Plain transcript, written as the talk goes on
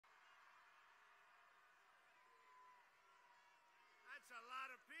That's a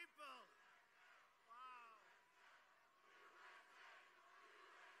lot of people. Wow.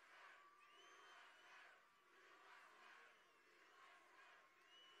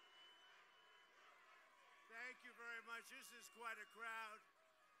 Thank you very much. This is quite a crowd.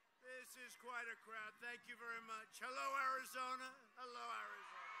 This is quite a crowd. Thank you very much. Hello, Arizona. Hello,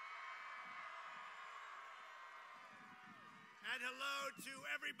 Arizona. And hello to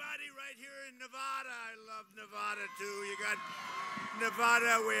everybody right here in Nevada. I love Nevada, too. You got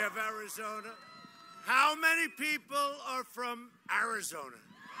Nevada, we have Arizona. How many people are from Arizona?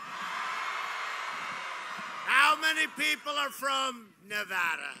 How many people are from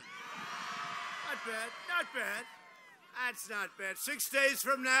Nevada? Not bad, not bad. That's not bad. 6 days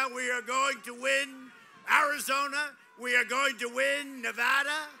from now, we are going to win Arizona. We are going to win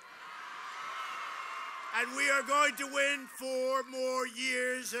Nevada. And we are going to win 4 more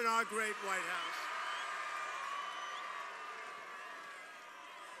years in our great White House.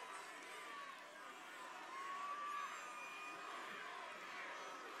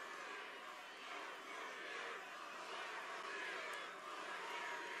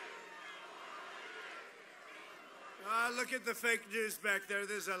 Look at the fake news back there.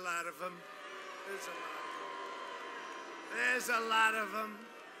 There's a lot of them. There's a lot of them.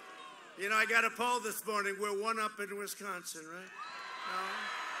 You know, I got a poll this morning. We're 1 up in Wisconsin, right?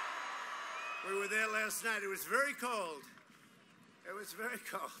 No? We were there last night. It was very cold. It was very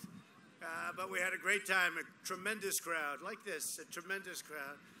cold. But we had a great time, a tremendous crowd, like this, a tremendous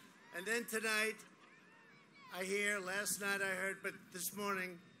crowd. And then tonight, last night I heard, but this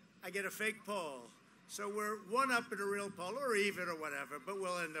morning, I get a fake poll. So we're 1 up in a real poll, or even, or whatever, but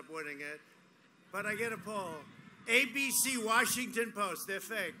we'll end up winning it. But I get a poll. ABC, Washington Post, they're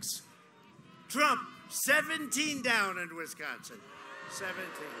fakes. Trump, 17 down in Wisconsin. 17.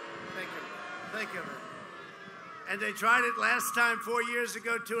 Think of it. And they tried it last time 4 years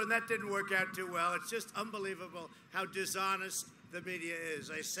ago, too, and that didn't work out too well. It's just unbelievable how dishonest the media is.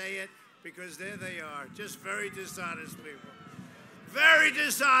 I say it because there they are, just very dishonest people. Very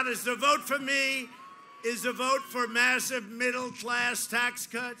dishonest. The vote for me is a vote for massive middle-class tax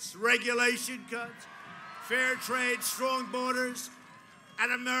cuts, regulation cuts, fair trade, strong borders,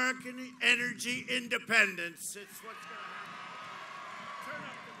 and American energy independence. It's what's going to happen. Turn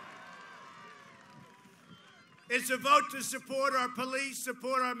up the mic. It's a vote to support our police,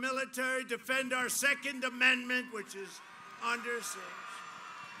 support our military, defend our Second Amendment, which is under siege.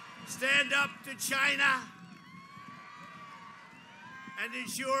 Stand up to China and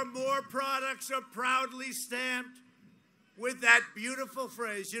ensure more products are proudly stamped with that beautiful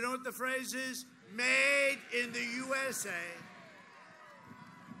phrase. You know what the phrase is? Made in the USA.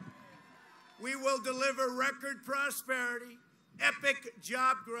 We will deliver record prosperity, epic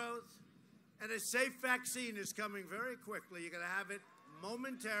job growth, and a safe vaccine is coming very quickly. You're going to have it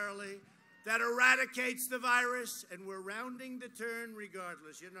momentarily. That eradicates the virus, and we're rounding the turn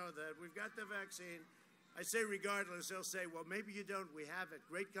regardless. You know that. We've got the vaccine. I say regardless, they'll say, well, maybe you don't. We have it.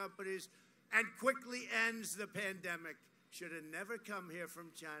 Great companies. And quickly ends the pandemic. Should have never come here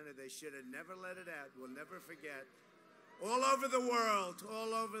from China. They should have never let it out. We'll never forget. All over the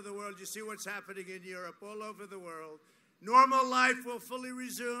world, you see what's happening in Europe, all over the world. Normal life will fully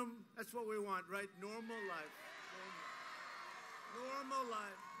resume. That's what we want, right? Normal life. Normal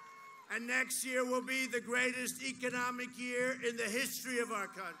life. And next year will be the greatest economic year in the history of our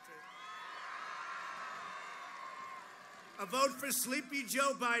country. A vote for sleepy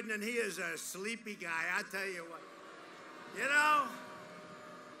Joe Biden, and he is a sleepy guy, I tell you what. You know,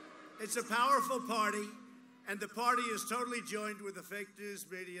 it's a powerful party, and the party is totally joined with the fake news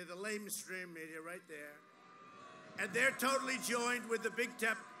media, the lamestream media right there. And they're totally joined with the big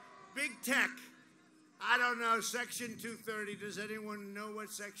tech. I don't know, Section 230. Does anyone know what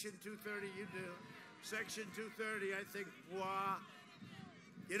Section 230? You do. Section 230, I think, wow.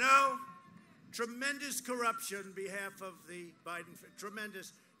 You know, tremendous corruption on behalf of the Biden.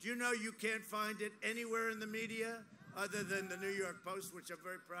 Tremendous. Do you know you can't find it anywhere in the media other than the New York Post, which I'm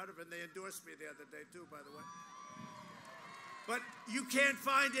very proud of, and they endorsed me the other day, too, by the way. But you can't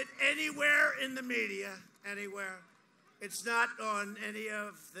find it anywhere in the media, anywhere. It's not on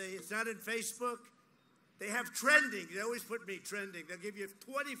it's not in Facebook. They have trending. They always put me trending. They'll give you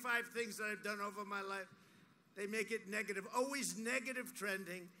 25 things that I've done over my life. They make it negative, always negative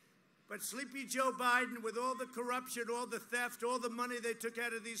trending. But sleepy Joe Biden, with all the corruption, all the theft, all the money they took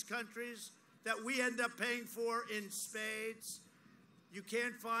out of these countries that we end up paying for in spades, you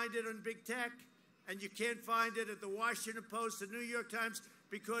can't find it on big tech, and you can't find it at the Washington Post, the New York Times,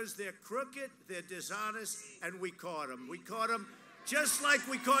 because they're crooked, they're dishonest, and we caught them. We caught them just like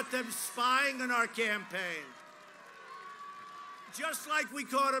we caught them spying on our campaign. just like we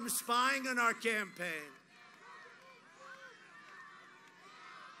caught him spying on our campaign.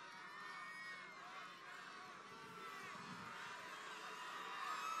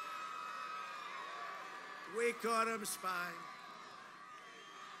 We caught him spying.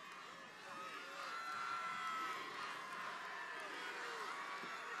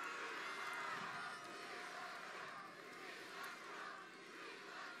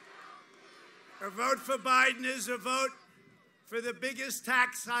 A vote for Biden is a vote for the biggest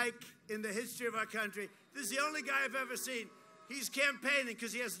tax hike in the history of our country. This is the only guy I've ever seen. He's campaigning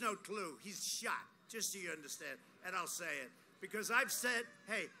because he has no clue. He's shot, just so you understand. And I'll say it. Because I've said,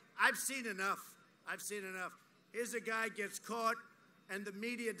 hey, I've seen enough. I've seen enough. Here's a guy gets caught, and the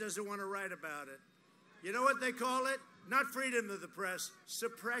media doesn't want to write about it. You know what they call it? Not freedom of the press,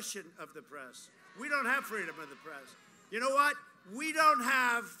 suppression of the press. We don't have freedom of the press. You know what? We don't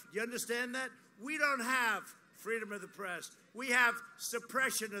have, you understand that? We don't have freedom of the press. We have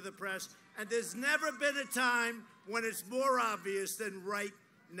suppression of the press. And there's never been a time when it's more obvious than right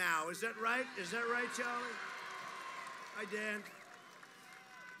now. Is that right? Is that right, Charlie? Hi, Dan.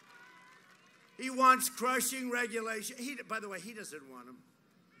 He wants crushing regulation. By the way, he doesn't want them.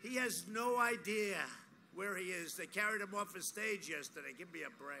 He has no idea where he is. They carried him off the stage yesterday. Give me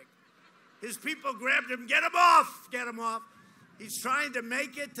a break. His people grabbed him. Get him off! Get him off. He's trying to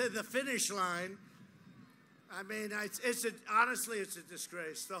make it to the finish line. I mean, honestly, it's a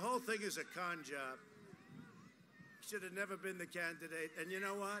disgrace. The whole thing is a con job. He should have never been the candidate. And you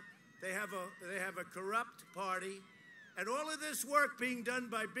know what? They have a corrupt party. And all of this work being done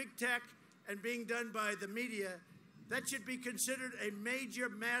by big tech and being done by the media, that should be considered a major,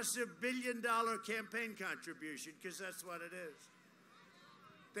 massive billion-dollar campaign contribution, because that's what it is.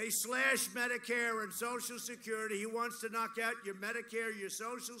 They slash Medicare and Social Security. He wants to knock out your Medicare, your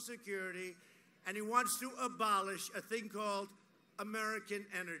Social Security, and he wants to abolish a thing called American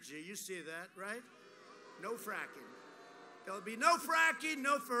energy. You see that, right? No fracking. There'll be no fracking.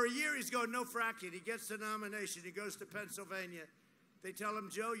 No, for a year he's going no fracking. He gets the nomination. He goes to Pennsylvania. They tell him,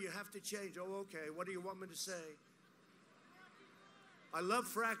 Joe, you have to change. Oh, okay. What do you want me to say? I love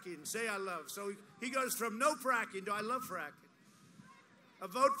fracking. Say I love. So he goes from no fracking to I love fracking. A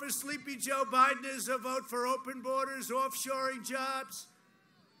vote for Sleepy Joe Biden is a vote for open borders, offshoring jobs,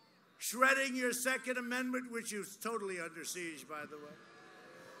 shredding your Second Amendment, which is totally under siege, by the way.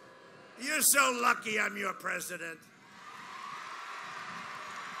 You're so lucky I'm your president.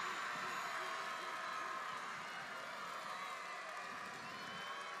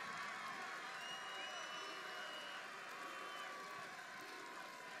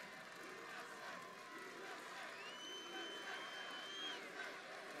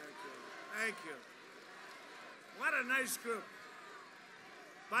 Thank you. What a nice group.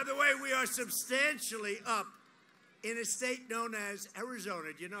 By the way, we are substantially up in a state known as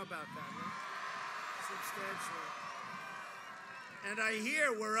Arizona. Do you know about that, right? Substantially. And I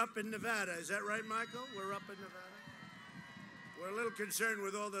hear we're up in Nevada. Is that right, Michael? We're up in Nevada? We're a little concerned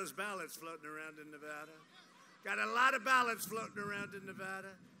with all those ballots floating around in Nevada. Got a lot of ballots floating around in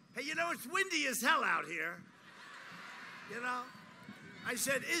Nevada. Hey, you know, it's windy as hell out here. You know? I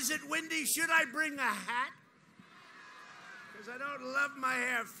said, is it windy? Should I bring a hat? Because I don't love my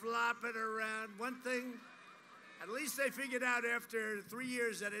hair flopping around. One thing, at least they figured out after 3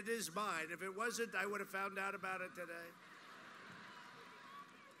 years that it is mine. If it wasn't, I would have found out about it today.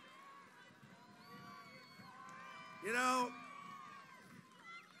 You know,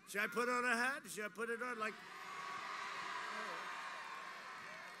 should I put on a hat? Should I put it on like...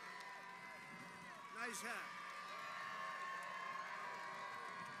 Oh. Nice hat.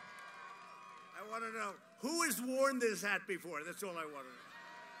 I want to know, who has worn this hat before? That's all I want to know.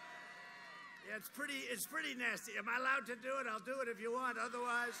 Yeah, it's pretty nasty. Am I allowed to do it? I'll do it if you want.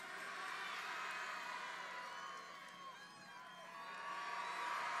 Otherwise...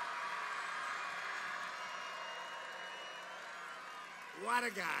 What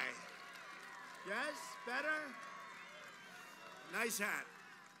a guy. Yes? Better? Nice hat.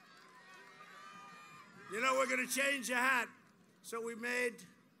 You know, we're going to change the hat. So we made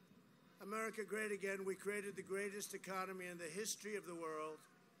America great again. We created the greatest economy in the history of the world.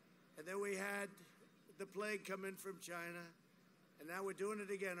 And then we had the plague come in from China. And now we're doing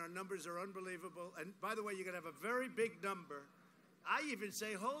it again. Our numbers are unbelievable. And by the way, you're going to have a very big number. I even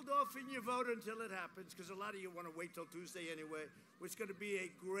say hold off in your vote until it happens, because a lot of you want to wait till Tuesday anyway, which is going to be a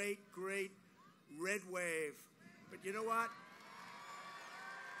great, great red wave. But you know what?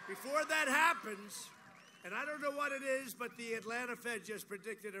 Before that happens, and I don't know what it is, but the Atlanta Fed just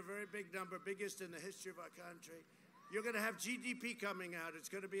predicted a very big number, biggest in the history of our country. You're going to have GDP coming out. It's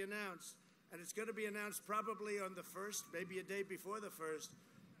going to be announced. and it's going to be announced probably on the 1st, maybe a day before the 1st.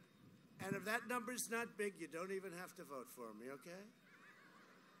 And if that number's not big, you don't even have to vote for me, okay?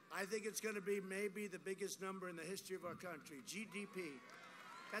 I think it's going to be maybe the biggest number in the history of our country, GDP.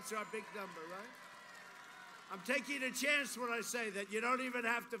 That's our big number, right? I'm taking a chance when I say that. You don't even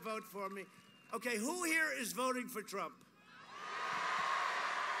have to vote for me. Okay, who here is voting for Trump?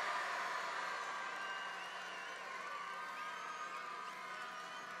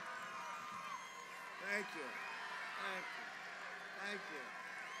 Thank you. Thank you. Thank you.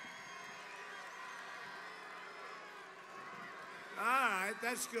 All right,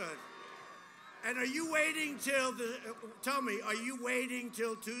 that's good. And are you waiting till tell me, are you waiting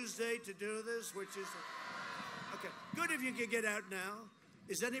till Tuesday to do this, which is, okay, good if you could get out now.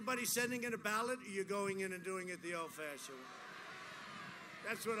 Is anybody sending in a ballot, or are you going in and doing it the old-fashioned way?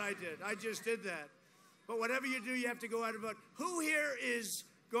 That's what I did. I just did that. But whatever you do, you have to go out and vote. Who here is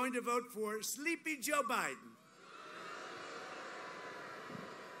going to vote for Sleepy Joe Biden?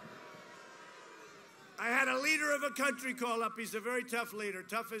 I had a leader of a country call up. He's a very tough leader,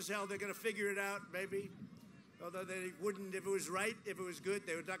 tough as hell. They're going to figure it out, maybe. Although they wouldn't, if it was right, if it was good,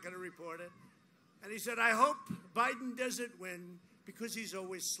 they were not going to report it. And he said, I hope Biden doesn't win because he's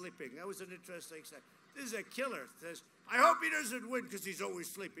always sleeping. That was an interesting thing. This is a killer. Says, I hope he doesn't win because he's always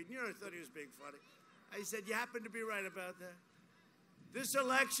sleeping. You know, I thought he was being funny. I said, you happen to be right about that. This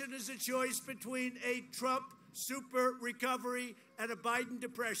election is a choice between a Trump super recovery and a Biden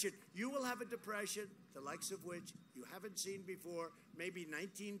depression. You will have a depression, the likes of which you haven't seen before, maybe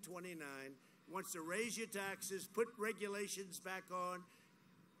 1929. Wants to raise your taxes, put regulations back on.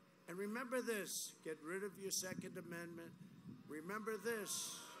 And remember this, get rid of your Second Amendment. Remember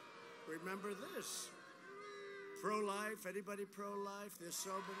this, remember this. Pro-life, anybody pro-life? There's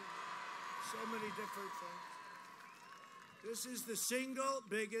so many different things. This is the single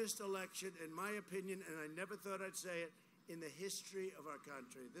biggest election, in my opinion, and I never thought I'd say it, in the history of our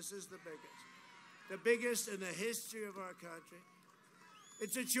country. This is the biggest. The biggest in the history of our country.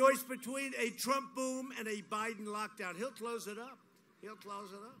 It's a choice between a Trump boom and a Biden lockdown. He'll close it up. He'll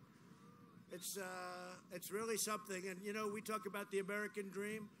close it up. It's really something. And, you know, we talk about the American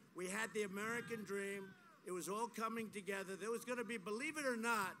dream. We had the American dream. It was all coming together. There was going to be, believe it or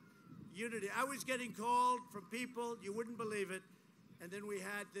not, unity. I was getting called from people, you wouldn't believe it, and then we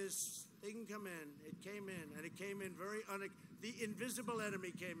had this thing come in. It came in, and it came in the invisible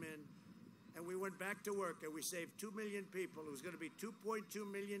enemy came in, and we went back to work, and we saved 2 million people. It was going to be 2.2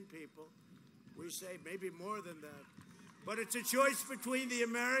 million people. We saved maybe more than that. But it's a choice between the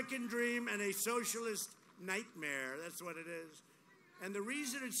American dream and a socialist nightmare. That's what it is. And the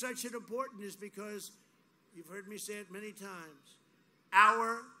reason it's such an important is because, you've heard me say it many times,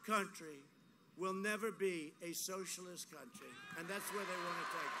 our country will never be a socialist country. And that's where they want to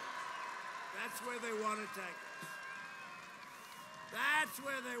take us. That's where they want to take us. That's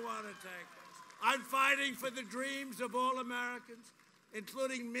where they want to take us. I'm fighting for the dreams of all Americans,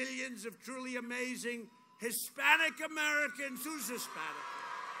 including millions of truly amazing Hispanic Americans. Who's Hispanic?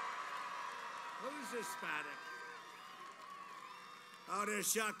 Who's Hispanic? Oh, they're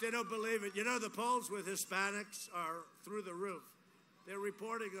shocked. They don't believe it. You know, the polls with Hispanics are through the roof. They're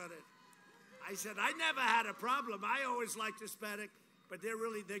reporting on it. I said, I never had a problem. I always liked Hispanic, but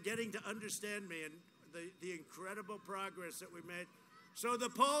they're getting to understand me and the incredible progress that we made. So the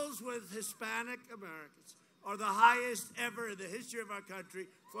polls with Hispanic Americans are the highest ever in the history of our country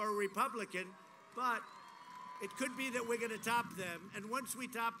for a Republican, but it could be that we're going to top them. And once we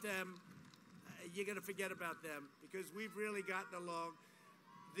top them, you're going to forget about them because we've really gotten along.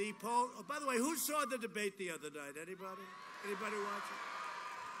 The poll, oh, by the way, who saw the debate the other night? Anybody? Anybody watch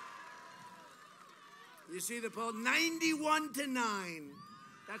it? You see the poll? 91 to 9.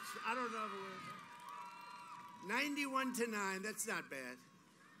 That's, I don't know if it was 91 to 9. That's not bad.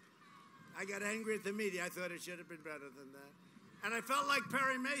 I got angry at the media. I thought it should have been better than that. And I felt like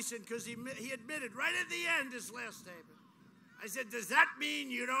Perry Mason because he admitted right at the end, his last statement. I said, does that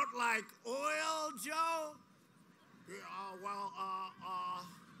mean you don't like oil, Joe?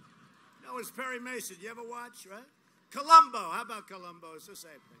 No, it's Perry Mason. You ever watch, right? Columbo. How about Columbo? It's the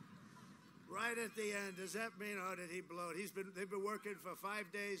same thing. Right at the end, does that mean, oh, did he blow it? They've been working for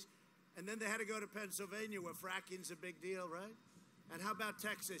 5 days, and then they had to go to Pennsylvania where fracking's a big deal, right? And how about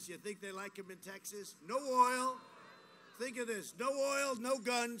Texas? You think they like him in Texas? No oil. Think of this. No oil, no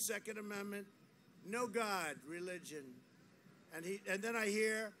guns, Second Amendment. No God, religion. And then I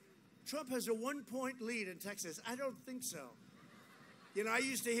hear Trump has a 1-point lead in Texas. I don't think so. You know, I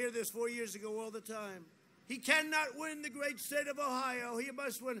used to hear this 4 years ago all the time. He cannot win the great state of Ohio. He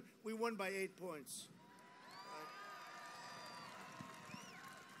must win. We won by 8 points.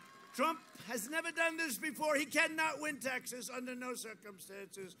 Trump has never done this before. He cannot win Texas under no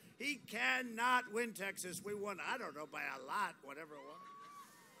circumstances. He cannot win Texas. We won, I don't know, by a lot, whatever it was.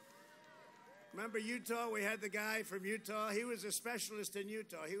 Remember Utah? We had the guy from Utah. He was a specialist in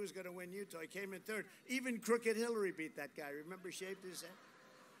Utah. He was going to win Utah. He came in third. Even Crooked Hillary beat that guy. Remember, shaved his head?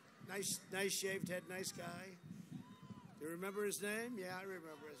 Nice shaved head, nice guy. You remember his name? Yeah, I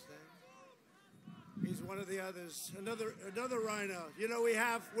remember his name. He's one of the others. Another rhino. You know,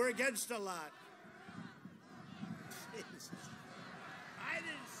 we're against a lot. Jesus. I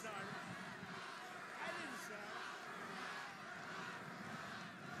didn't start it.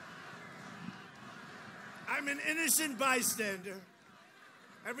 I'm an innocent bystander.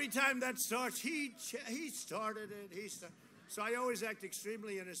 Every time that starts, he started it. So I always act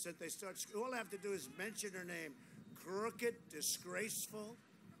extremely innocent. All I have to do is mention her name. Crooked, disgraceful,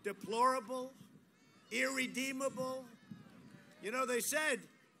 deplorable, irredeemable. You know, they said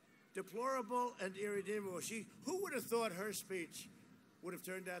deplorable and irredeemable. Who would have thought her speech would have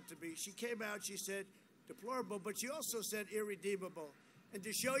turned out to be? She came out, she said deplorable, but she also said irredeemable. And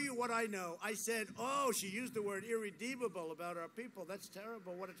to show you what I know, I said, oh, she used the word irredeemable about our people. That's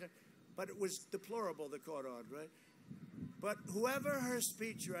terrible. But it was deplorable that caught on, right? But whoever her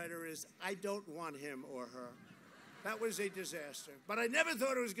speechwriter is, I don't want him or her. That was a disaster. But I never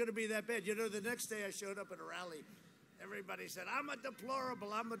thought it was going to be that bad. You know, the next day I showed up at a rally. Everybody said, I'm a deplorable.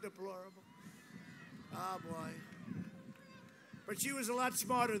 Oh, boy. But she was a lot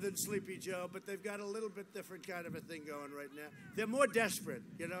smarter than Sleepy Joe, but they've got a little bit different kind of a thing going right now. They're more desperate,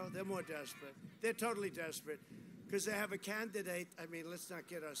 you know? They're more desperate. They're totally desperate because they have a candidate. I mean, let's not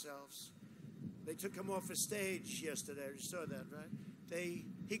kid ourselves. They took him off a stage yesterday. You saw that, right?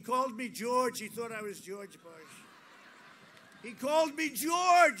 He called me George. He thought I was George Bush. He called me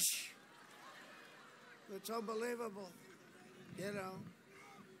George. It's unbelievable. You know,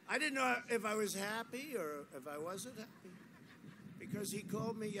 I didn't know if I was happy or if I wasn't happy because he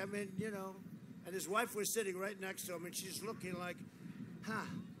called me. I mean, you know, and his wife was sitting right next to him, and she's looking like,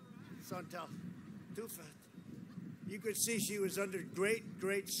 Santel, too fat. You could see she was under great,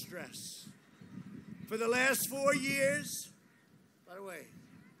 great stress. For the last 4 years, by the way,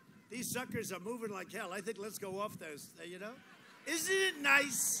 these suckers are moving like hell. I think let's go off those, you know? Isn't it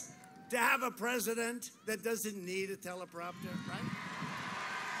nice to have a president that doesn't need a teleprompter, right?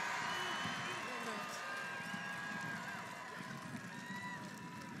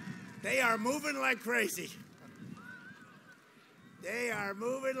 They are moving like crazy. They are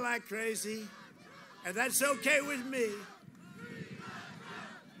moving like crazy, and that's okay with me.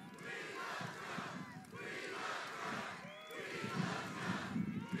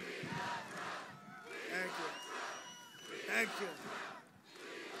 Thank you.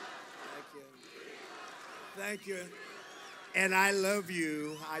 Thank you. And I love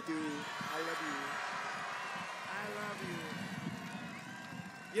you. I do. I love you. I love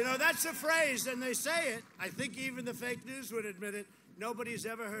you. You know, that's a phrase, and they say it. I think even the fake news would admit it. Nobody's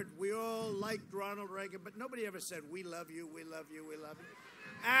ever heard, we all liked Ronald Reagan, but nobody ever said, we love you, we love you, we love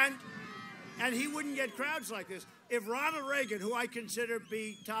you. And he wouldn't get crowds like this. If Ronald Reagan, who I consider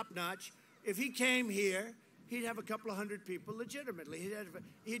be top-notch, if he came here, he'd have a couple of hundred people legitimately.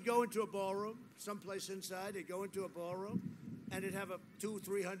 He'd go into a ballroom, someplace inside. He'd go into a ballroom, and he'd have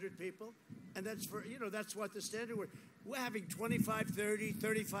 200-300 people. And that's that's what the standard was. We're having 25, 30,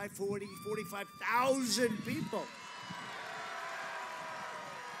 35, 40, 45,000 people.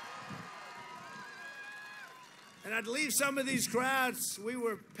 And I'd leave some of these crowds. We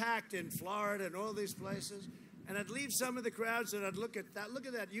were packed in Florida and all these places. And I'd leave some of the crowds and I'd look at that. Look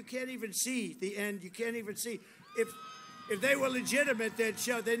at that. You can't even see the end. You can't even see. If they were legitimate, they'd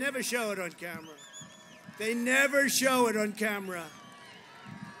show. They never show it on camera. They never show it on camera.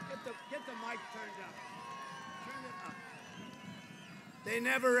 Get the mic turned up. Turn it up. They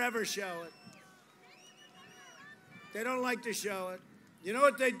never, ever show it. They don't like to show it. You know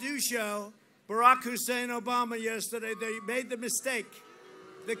what they do show? Barack Hussein Obama yesterday, they made the mistake.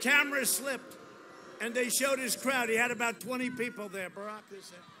 The camera slipped. And they showed his crowd. He had about 20 people there, Barack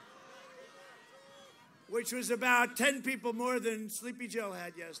Hussein, which was about 10 people more than Sleepy Joe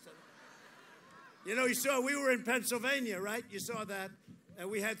had yesterday. You know, we were in Pennsylvania, right? You saw that.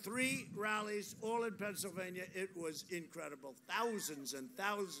 And we had 3 rallies, all in Pennsylvania. It was incredible. Thousands and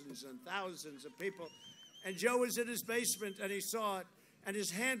thousands and thousands of people. And Joe was in his basement, and he saw it. And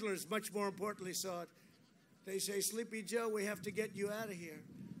his handlers, much more importantly, saw it. They say, Sleepy Joe, we have to get you out of here.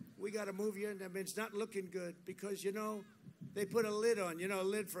 We got to move you in. I mean, it's not looking good because, you know, they put a lid on, a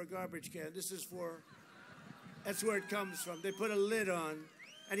lid for a garbage can. That's where it comes from. They put a lid on.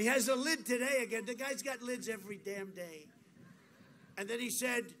 And he has a lid today again. The guy's got lids every damn day. And then he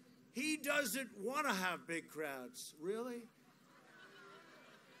said, He doesn't want to have big crowds. Really?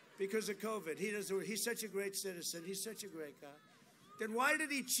 Because of COVID. He doesn't. He's such a great citizen. He's such a great guy. Then why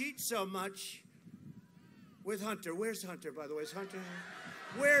did he cheat so much with Hunter? Where's Hunter, by the way? Is Hunter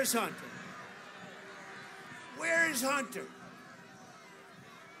here? Where's Hunter? Where is Hunter?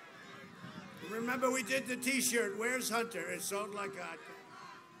 Remember we did the T-shirt, Where's Hunter? It sold like vodka.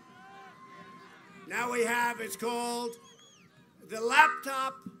 Now we have, it's called the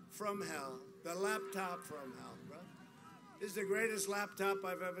laptop from hell. The laptop from hell, bro. This is the greatest laptop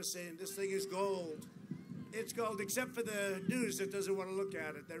I've ever seen. This thing is gold. It's gold, except for the news that doesn't want to look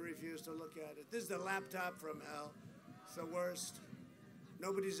at it. They refuse to look at it. This is the laptop from hell. It's the worst.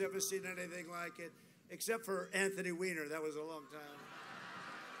 Nobody's ever seen anything like it, except for Anthony Weiner. That was a long time.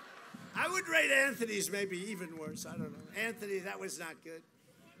 I would rate Anthony's maybe even worse. I don't know. Anthony, that was not good.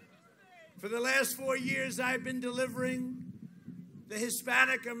 For the last 4 years, I've been delivering the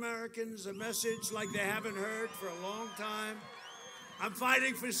Hispanic Americans a message like they haven't heard for a long time. I'm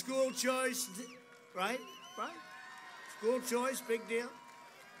fighting for school choice, right? Right? School choice, big deal.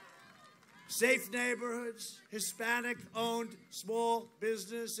 Safe neighborhoods, Hispanic-owned small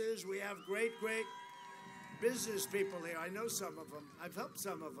businesses. We have great, great business people here. I know some of them. I've helped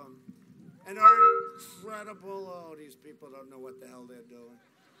some of them. And our incredible, oh, these people don't know what the hell they're doing.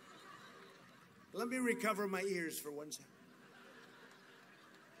 Let me recover my ears for 1 second.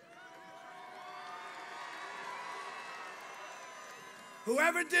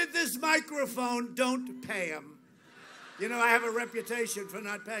 Whoever did this microphone, don't pay him. You know, I have a reputation for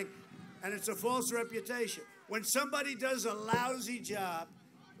not paying, and it's a false reputation. When somebody does a lousy job,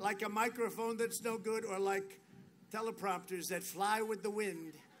 like a microphone that's no good, or like teleprompters that fly with the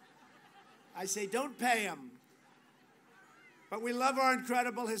wind, I say, don't pay them. But we love our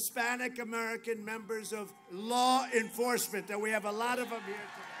incredible Hispanic American members of law enforcement, and we have a lot of them here today.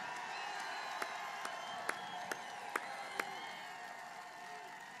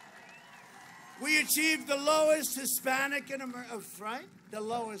 We achieved the lowest Hispanic the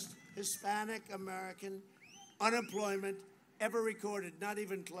lowest Hispanic American unemployment ever recorded, not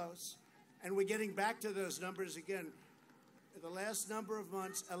even close. And we're getting back to those numbers again. The last number of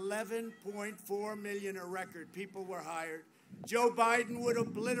months, 11.4 million, a record. People were hired. Joe Biden would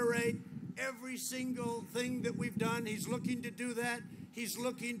obliterate every single thing that we've done. He's looking to do that. He's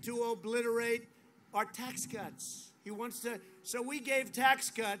looking to obliterate our tax cuts. He wants to, so we gave tax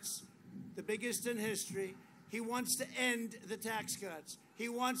cuts, the biggest in history. He wants to end the tax cuts. He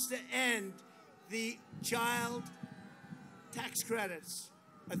wants to end the child tax credits,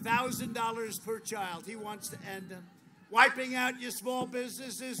 $1,000 per child. He wants to end them. Wiping out your small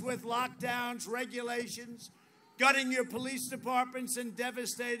businesses with lockdowns, regulations, gutting your police departments, and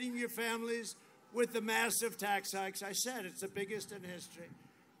devastating your families with the massive tax hikes. I said it's the biggest in history.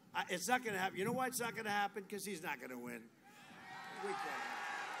 It's not going to happen. You know why it's not going to happen? Because he's not going to win.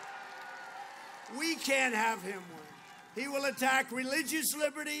 We can't have him win. He will attack religious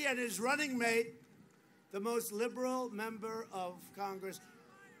liberty and his running mate, the most liberal member of Congress.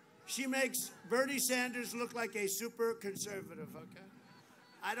 She makes Bernie Sanders look like a super conservative, okay?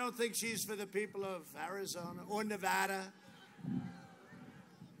 I don't think she's for the people of Arizona or Nevada.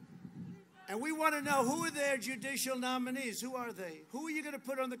 And we want to know, who are their judicial nominees? Who are they? Who are you going to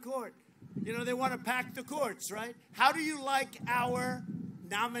put on the court? You know, they want to pack the courts, right? How do you like our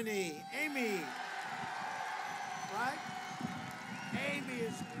nominee? Amy. Right? Amy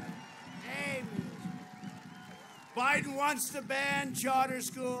is good. Amy is good. Biden wants to ban charter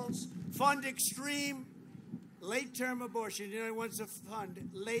schools, fund extreme late-term abortion. You know, he wants to fund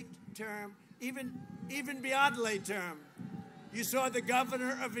late-term, even beyond late-term. You saw the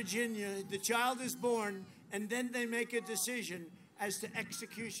governor of Virginia, the child is born, and then they make a decision as to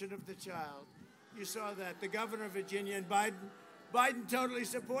execution of the child. You saw that, the governor of Virginia, and Biden totally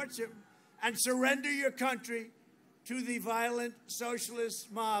supports him. And surrender your country to the violent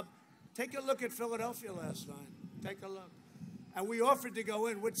socialist mob. Take a look at Philadelphia last night. Take a look. And we offered to go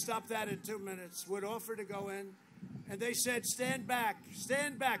in. We'd stop that in 2 minutes. We'd offer to go in. And they said, stand back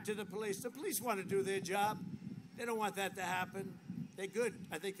to the police. The police want to do their job. They don't want that to happen. They're good.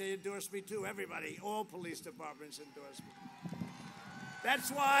 I think they endorse me too. Everybody, all police departments endorse me.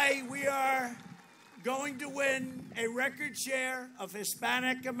 That's why we are going to win a record share of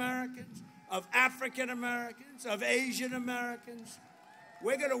Hispanic Americans, of African Americans, of Asian Americans.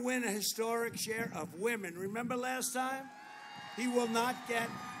 We're going to win a historic share of women. Remember last time? He will not get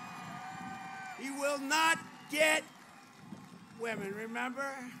women, remember?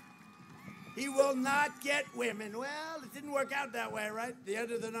 He will not get women. Well, it didn't work out that way, right? The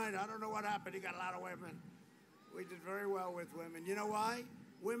end of the night, I don't know what happened. He got a lot of women. We did very well with women. You know why?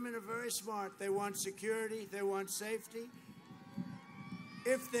 Women are very smart. They want security. They want safety.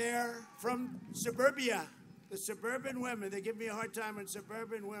 If they're from suburbia, the suburban women, they give me a hard time on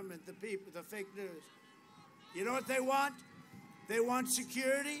suburban women, the people, the fake news. You know what they want? They want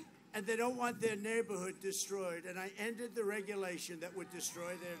security, and they don't want their neighborhood destroyed. And I ended the regulation that would destroy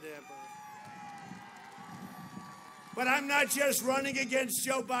their neighborhood. But I'm not just running against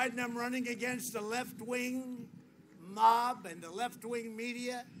Joe Biden. I'm running against the left-wing mob and the left-wing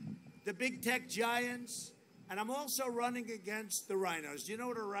media, the big tech giants, and I'm also running against the rhinos. Do you know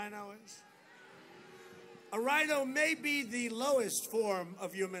what a rhino is? A rhino may be the lowest form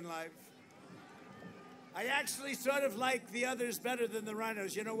of human life. I actually sort of like the others better than the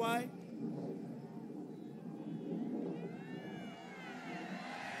rhinos. You know why?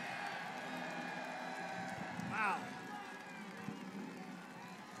 Wow.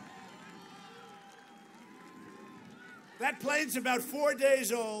 That plane's about 4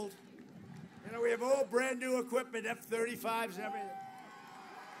 days old. You know, we have all brand new equipment, F-35s, everything.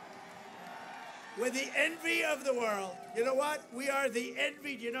 We're the envy of the world. You know what? We are the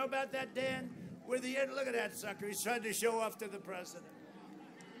envy. Do you know about that, Dan? We're the envy. Look at that sucker. He's trying to show off to the president.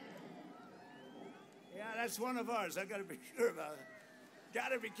 Yeah, that's one of ours. I got to be sure about it. Got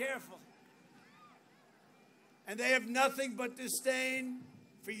to be careful. And they have nothing but disdain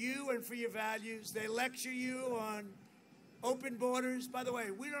for you and for your values. They lecture you on open borders. By the way,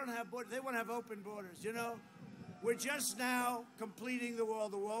 we don't have borders. They want to have open borders. You know, we're just now completing the wall.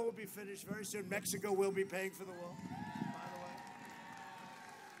 The wall will be finished very soon. Mexico will be paying for the wall, by the way.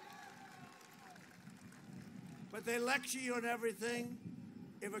 But they lecture you on everything.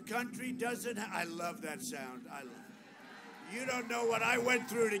 If a country doesn't, I love that sound. I love it. You don't know what I went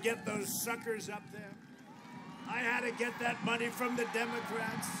through to get those suckers up there. I had to get that money from the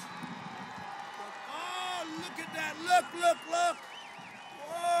Democrats. Oh, look at that. Look, look, look.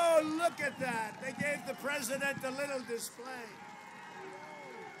 Oh, look at that. They gave the president a little display.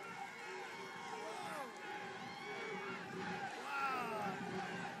 Wow.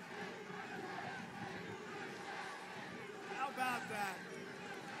 How about that?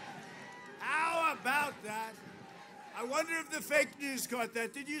 How about that? I wonder if the fake news caught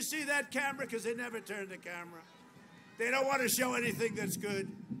that. Did you see that camera? Because they never turn the camera. They don't want to show anything that's good.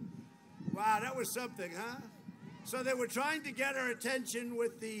 Wow, that was something, huh? So they were trying to get our attention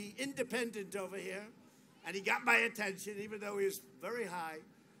with the independent over here. And he got my attention, even though he was very high.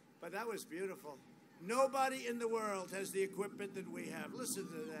 But that was beautiful. Nobody in the world has the equipment that we have. Listen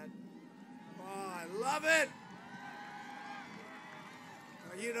to that. Oh, I love it.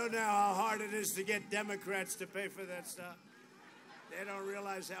 Well, you don't know how hard it is to get Democrats to pay for that stuff. They don't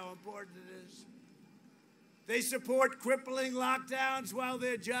realize how important it is. They support crippling lockdowns while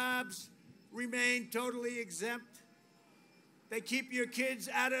their jobs remain totally exempt. They keep your kids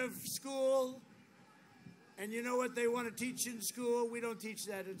out of school. And you know what they want to teach in school? We don't teach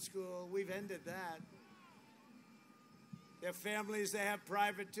that in school. We've ended that. Their families, they have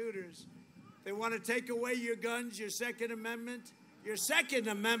private tutors. They want to take away your guns, your Second Amendment. Your Second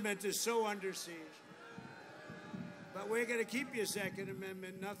Amendment is so under siege. But we're going to keep your Second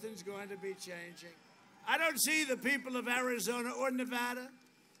Amendment. Nothing's going to be changing. I don't see the people of Arizona or Nevada.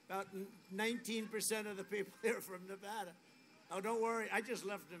 About 19% of the people here are from Nevada. Oh, don't worry. I just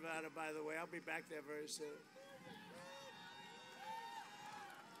left Nevada, by the way. I'll be back there very soon.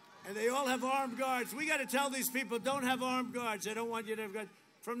 And they all have armed guards. We got to tell these people, don't have armed guards. They don't want you to have guards.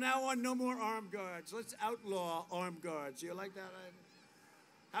 From now on, no more armed guards. Let's outlaw armed guards. You like that idea?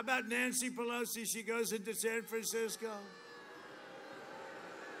 How about Nancy Pelosi? She goes into San Francisco.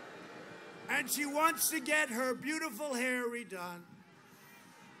 And she wants to get her beautiful hair redone.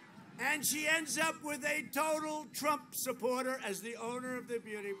 And she ends up with a total Trump supporter as the owner of the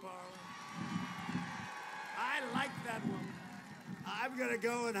beauty parlor. I like that woman. I'm going to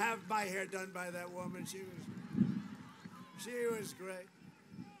go and have my hair done by that woman. She was great.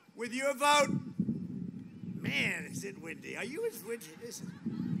 With your vote, man, is it windy. Are you as windy? Is it?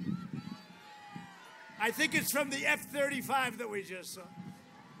 I think it's from the F-35 that we just saw.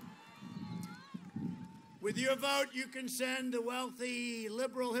 With your vote, you can send the wealthy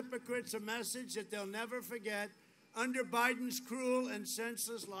liberal hypocrites a message that they'll never forget. Under Biden's cruel and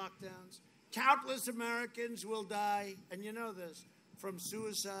senseless lockdowns, countless Americans will die, and you know this, from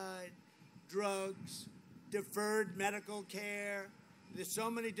suicide, drugs, deferred medical care. There's so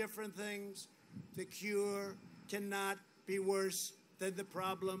many different things. The cure cannot be worse than the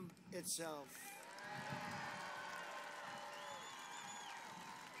problem itself.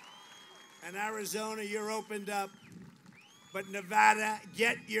 And Arizona, you're opened up. But Nevada,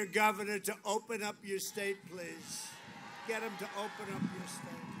 get your governor to open up your state, please. get them to open up your state.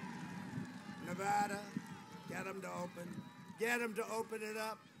 Nevada, get them to open it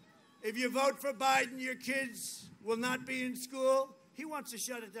up. If you vote for Biden, your kids will not be in school. He wants to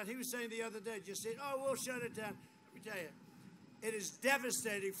shut it down. He was saying the other day, just saying, oh, we'll shut it down. Let me tell you, it is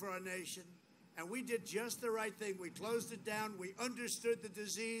devastating for our nation, and we did just the right thing. We closed it down. We understood the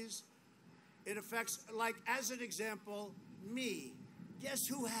disease. It affects, like, as an example, me. Guess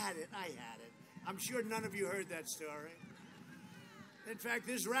who had it? I had it. I'm sure none of you heard that story. In fact,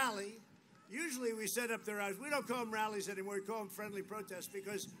 this rally, usually we set up the rallies. We don't call them rallies anymore. We call them friendly protests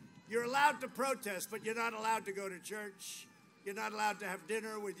because you're allowed to protest, but you're not allowed to go to church. You're not allowed to have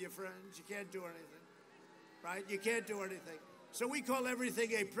dinner with your friends. You can't do anything, right? You can't do anything. So we call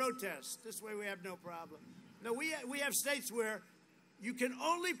everything a protest. This way we have no problem. No, we have states where you can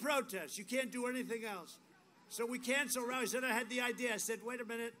only protest. You can't do anything else. So we cancel rallies. Then I had the idea. I said, wait a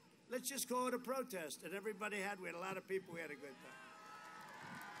minute, let's just call it a protest. And we had a lot of people. We had a good time.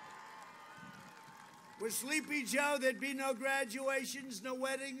 With Sleepy Joe, there'd be no graduations, no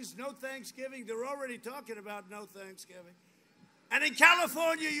weddings, no Thanksgiving. They're already talking about no Thanksgiving. And in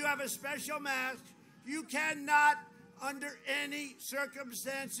California, you have a special mask. You cannot, under any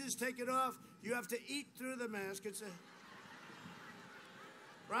circumstances, take it off. You have to eat through the mask.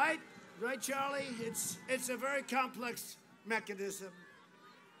 Right? Right, Charlie? It's a very complex mechanism.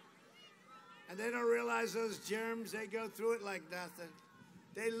 And they don't realize those germs, they go through it like nothing.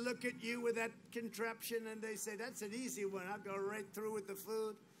 They look at you with that contraption and they say, that's an easy one. I'll go right through with the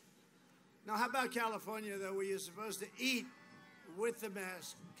food. Now, how about California, though, where you're supposed to eat with the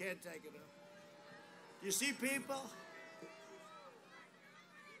mask? Can't take it off. You see people?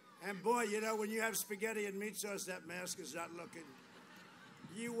 And boy, you know, when you have spaghetti and meat sauce, that mask is not looking.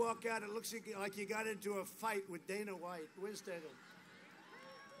 You walk out, it looks like you got into a fight with Dana White. Where's Dana?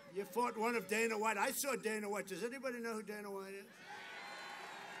 You fought one of Dana White. I saw Dana White. Does anybody know who Dana White is?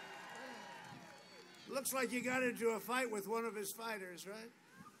 Looks like you got into a fight with one of his fighters, right?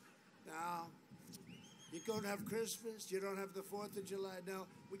 Now, you don't have Christmas. You don't have the 4th of July. No,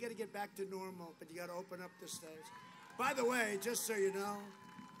 we got to get back to normal, but you got to open up the states. By the way, just so you know,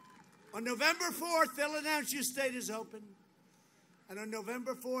 on November 4th, they'll announce your state is open. And on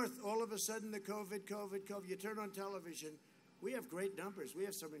November 4th, all of a sudden, the COVID, you turn on television, we have great numbers. We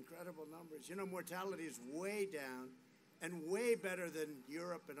have some incredible numbers. You know, mortality is way down and way better than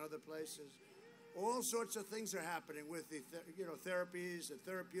Europe and other places. All sorts of things are happening with the therapies and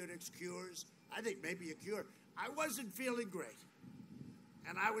therapeutics, cures. I think maybe a cure. I wasn't feeling great,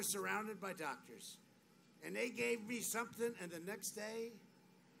 and I was surrounded by doctors, and they gave me something. And the next day,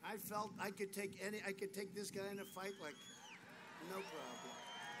 I felt I could take this guy in a fight like no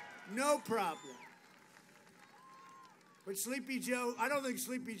problem, no problem. But Sleepy Joe, I don't think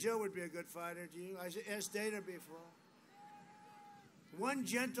Sleepy Joe would be a good fighter. Do you? I asked Dana before. One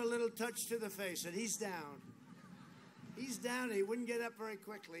gentle little touch to the face, and he's down. He's down. He wouldn't get up very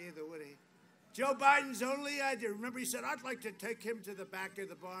quickly either, would he? Joe Biden's only idea. Remember, he said, I'd like to take him to the back of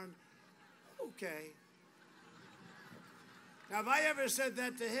the barn. Okay. Now, if I ever said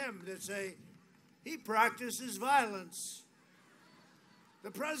that to him, they'd say, he practices violence.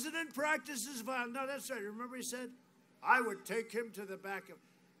 The president practices violence. No, that's right. Remember, he said, I would take him to the back of.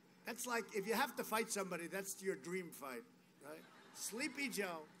 That's like, if you have to fight somebody, that's your dream fight, right? Sleepy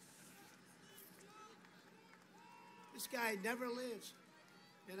Joe. This guy never leaves.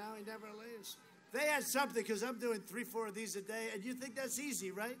 You know, he never leaves. They had something, because I'm doing 3-4 of these a day, and you think that's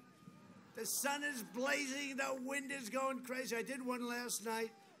easy, right? The sun is blazing, the wind is going crazy. I did one last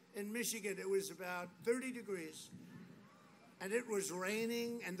night in Michigan. It was about 30 degrees, and it was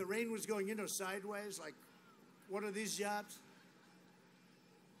raining, and the rain was going, sideways, like one of these jobs.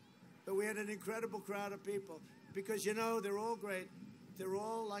 But we had an incredible crowd of people. Because, they're all great. They're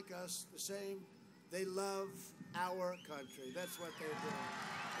all like us, the same. They love our country. That's what they do.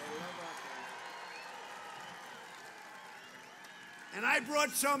 They love our country. And I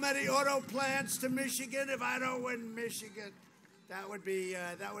brought so many auto plants to Michigan. If I don't win Michigan, that would be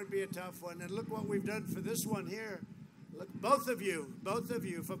a tough one. And look what we've done for this one here. Look, both of you,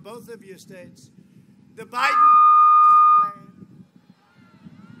 for both of your states. The Biden plan.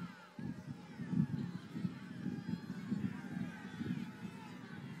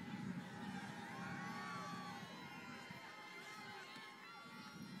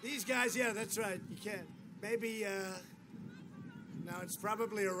 These guys, yeah, that's right. You can't. Maybe, no, it's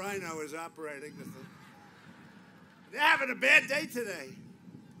probably a rhino is operating the thing. They're having a bad day today.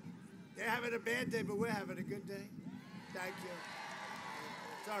 They're having a bad day, but we're having a good day. Thank you.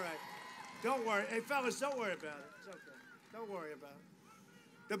 It's all right. Don't worry. Hey, fellas, don't worry about it. It's okay. Don't worry about it.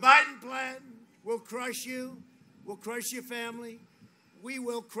 The Biden plan will crush you. We'll crush your family. We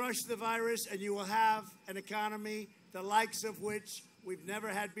will crush the virus, and you will have an economy the likes of which we've never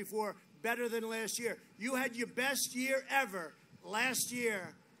had before, better than last year. You had your best year ever last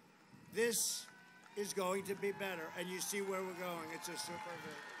year. This is going to be better, and you see where we're going. It's a super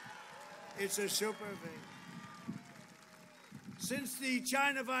V. It's a super V. Since the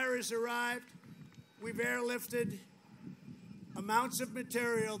China virus arrived, we've airlifted amounts of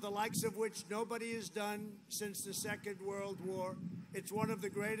material, the likes of which nobody has done since the Second World War. It's one of the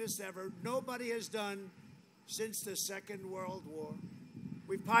greatest ever. Nobody has done since the Second World War.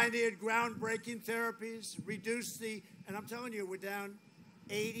 We've pioneered groundbreaking therapies, reduced and I'm telling you, we're down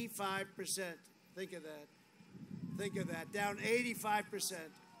 85%. Think of that. Think of that. Down 85%.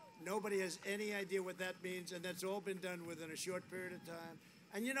 Nobody has any idea what that means, and that's all been done within a short period of time.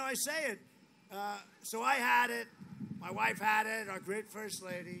 And, you know, I say it. So I had it. My wife had it, our great First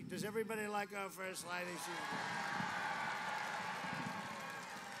Lady. Does everybody like our First Lady?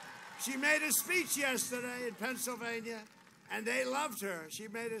 She made a speech yesterday in Pennsylvania, and they loved her. She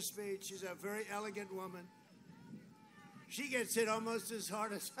made a speech. She's a very elegant woman. She gets hit almost as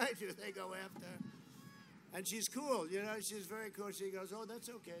hard as I do. They go after her. And she's cool, you know. She's very cool. She goes, oh, that's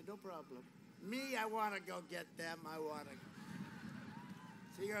okay, no problem. Me, I want to go get them. I want to.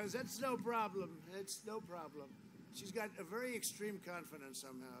 She goes, that's no problem. It's no problem. She's got a very extreme confidence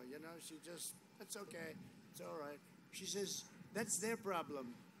somehow, you know. She just, that's okay. It's all right. She says, that's their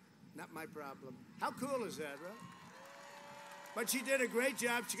problem, not my problem. How cool is that, right? But she did a great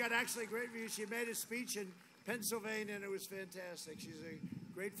job. She got actually great views. She made a speech in Pennsylvania, and it was fantastic. She's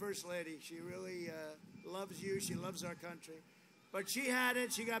a great First Lady. She really loves you. She loves our country. But she had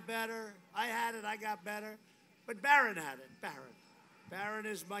it. She got better. I had it. I got better. But Barron had it. Barron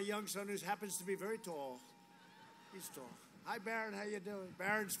is my young son who happens to be very tall. He's tall. Hi, Barron. How you doing?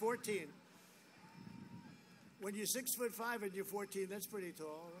 Barron's 14. When you're 6'5" and you're 14, that's pretty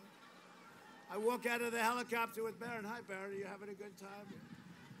tall, right? I walk out of the helicopter with Barron. Hi, Barron. Are you having a good time?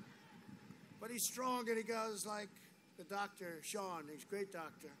 But he's strong, and he goes like the doctor, Sean. He's a great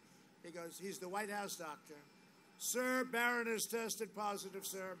doctor. He goes, he's the White House doctor. Sir, Barron has tested positive,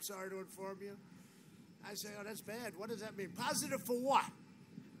 sir. I'm sorry to inform you. I say, oh, that's bad. What does that mean? Positive for what?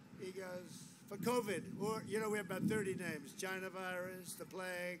 He goes, for COVID. Or, you know, we have about 30 names. China virus, the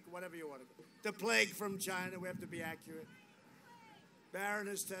plague, whatever you want to go. The plague from China. We have to be accurate. Barron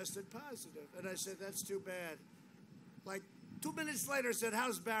has tested positive. And I said, that's too bad. Like 2 minutes later, I said,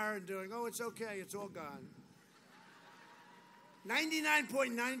 how's Barron doing? Oh, it's okay. It's all gone.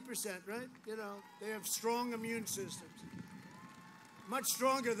 99.9%, right? You know, they have strong immune systems. Much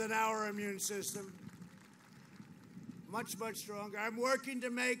stronger than our immune system. Much, much stronger. I'm working to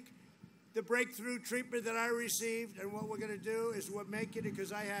make the breakthrough treatment that I received, and what we're going to do is we're making it,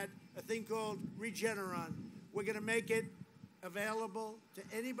 because I had a thing called Regeneron. We're going to make it available to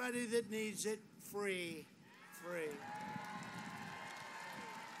anybody that needs it, free.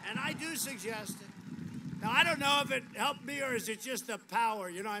 And I do suggest it. Now, I don't know if it helped me or is it just the power.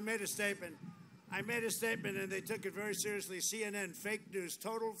 You know, I made a statement, and they took it very seriously. CNN, fake news,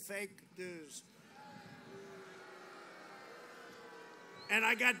 total fake news. And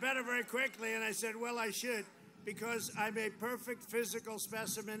I got better very quickly, and I said, well, I should, because I'm a perfect physical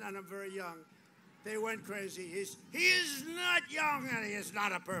specimen, and I'm very young. They went crazy. He is not young, and he is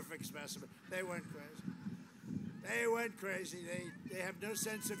not a perfect specimen. They went crazy. They went crazy. They have no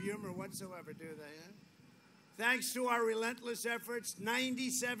sense of humor whatsoever, do they? Huh? Thanks to our relentless efforts,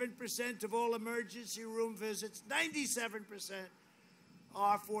 97% of all emergency room visits, 97%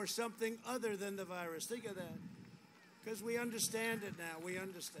 are for something other than the virus. Think of that. Because we understand it now. We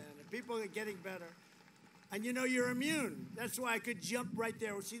understand it. People are getting better. And, you know, you're immune. That's why I could jump right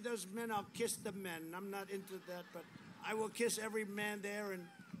there. See those men? I'll kiss the men. I'm not into that, but I will kiss every man there and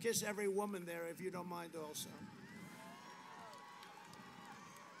kiss every woman there, if you don't mind also.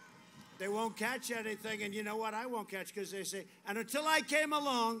 They won't catch anything, and you know what? I won't catch, because they say, and until I came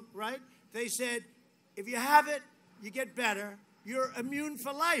along, right, they said, if you have it, you get better. You're immune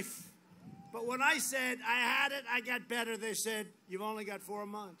for life. But when I said I had it, I got better, they said, you've only got 4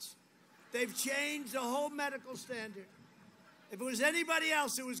 months. They've changed the whole medical standard. If it was anybody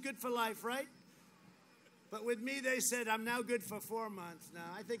else, it was good for life, right? But with me, they said, I'm now good for 4 months. Now,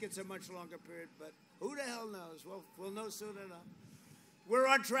 I think it's a much longer period, but who the hell knows? We'll know soon enough. We're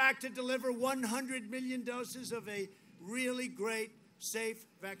on track to deliver 100 million doses of a really great, safe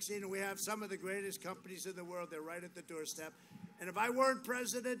vaccine, and we have some of the greatest companies in the world. They're right at the doorstep. And if I weren't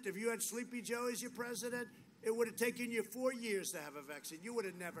president, if you had Sleepy Joe as your president, it would have taken you 4 years to have a vaccine. You would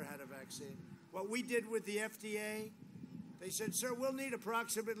have never had a vaccine. What we did with the FDA, they said, sir, we'll need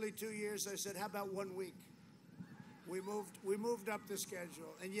approximately 2 years. I said, how about 1 week? We moved up the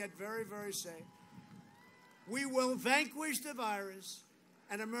schedule, and yet very, very safe. We will vanquish the virus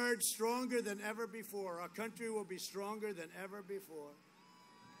and emerge stronger than ever before. Our country will be stronger than ever before.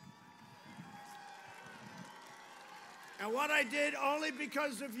 And what I did only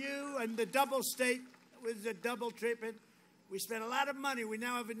because of you and the double state with the double treatment, we spent a lot of money. We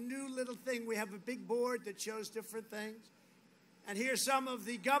now have a new little thing. We have a big board that shows different things. And here's some of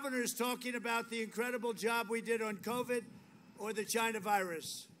the governors talking about the incredible job we did on COVID or the China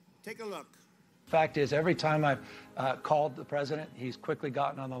virus. Take a look. Fact is, every time I've called the president, he's quickly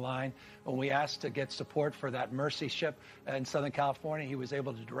gotten on the line. When we asked to get support for that Mercy ship in Southern California, he was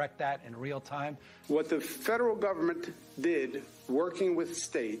able to direct that in real time. What the federal government did, working with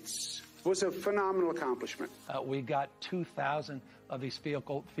states, was a phenomenal accomplishment. We got 2,000 of these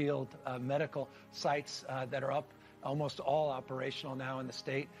field medical sites that are up, almost all operational now in the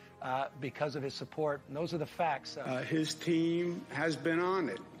state because of his support. And those are the facts. His team has been on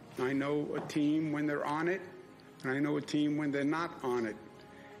it. I know a team when they're on it, and I know a team when they're not on it.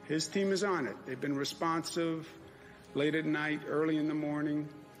 His team is on it. They've been responsive late at night, early in the morning.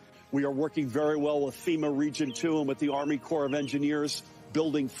 We are working very well with FEMA Region 2 and with the Army Corps of Engineers,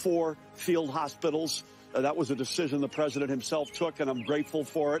 building 4 field hospitals. That was a decision the president himself took, and I'm grateful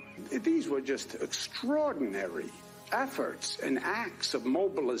for it. These were just extraordinary efforts and acts of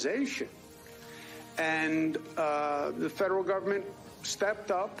mobilization. And the federal government stepped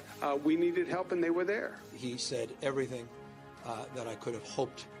up. We needed help, and they were there. He said everything that I could have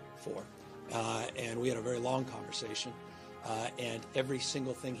hoped for. And we had a very long conversation. And every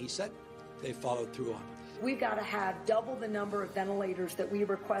single thing he said, they followed through on. We've got to have double the number of ventilators that we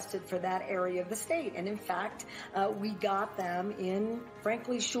requested for that area of the state. And in fact, we got them in,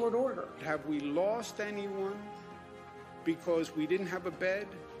 frankly, short order. Have we lost anyone because we didn't have a bed,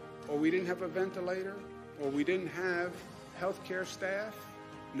 or we didn't have a ventilator, or we didn't have healthcare staff?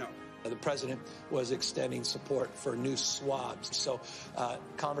 No. The president was extending support for new swabs. So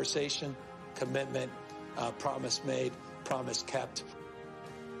conversation, commitment, promise made, promise kept.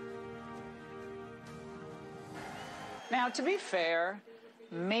 Now, to be fair,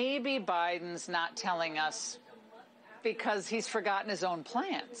 maybe Biden's not telling us because he's forgotten his own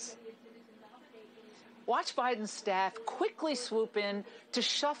plans. Watch Biden's staff quickly swoop in to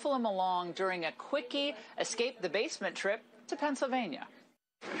shuffle him along during a quickie escape the basement trip to Pennsylvania.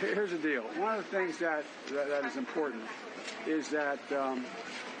 Here's the deal. One of the things that is important is that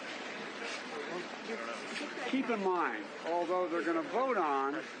keep in mind, although they're going to vote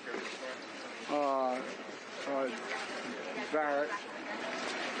on Barrett,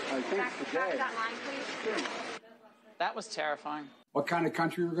 I think today. That was terrifying. What kind of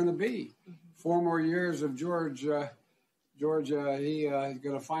country we're going to be? 4 more years of Georgia, he's going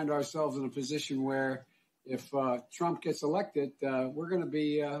to find ourselves in a position where if Trump gets elected, we're going to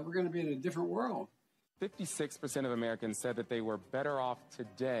be in a different world. 56% of Americans said that they were better off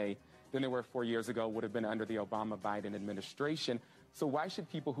today than they were 4 years ago, would have been under the Obama-Biden administration. So why should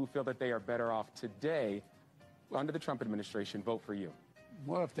people who feel that they are better off today under the Trump administration vote for you?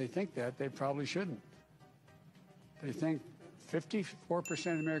 Well, if they think that, they probably shouldn't. They think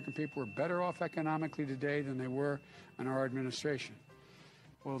 54% of American people are better off economically today than they were in our administration.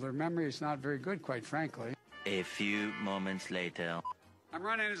 Well, their memory is not very good, quite frankly. A few moments later. I'm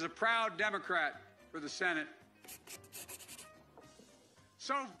running as a proud Democrat for the Senate.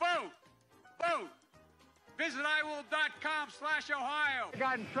 So vote! Vote! Visit iwill.com/Ohio. I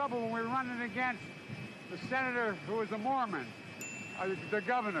got in trouble when we were running against the senator who was a Mormon, the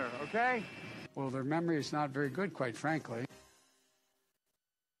governor, okay? Well, their memory is not very good, quite frankly.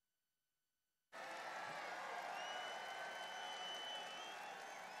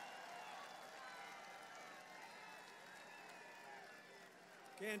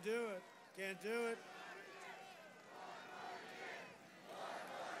 Can't do it. Can't do it.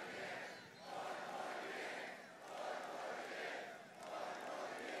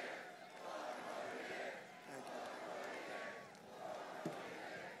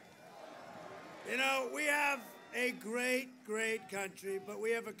 You know, we have a great, great country, but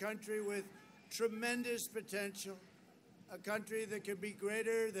we have a country with tremendous potential, a country that can be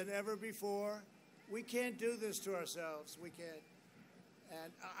greater than ever before. We can't do this to ourselves. We can't.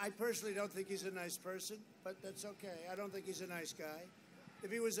 And I personally don't think he's a nice person, but that's okay. I don't think he's a nice guy.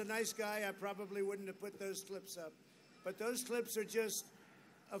 If he was a nice guy, I probably wouldn't have put those clips up. But those clips are just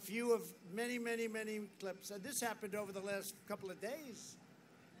a few of many, many, many clips. And this happened over the last couple of days.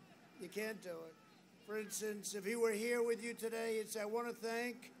 You can't do it. For instance, if he were here with you today, he'd say, I want to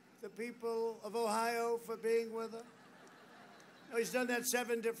thank the people of Ohio for being with him. No, he's done that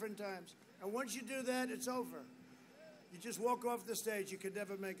 7 different times. And once you do that, it's over. You just walk off the stage. You could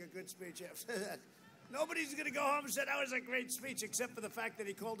never make a good speech after that. Nobody's going to go home and say, that was a great speech, except for the fact that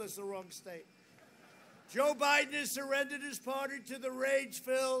he called us the wrong state. Joe Biden has surrendered his party to the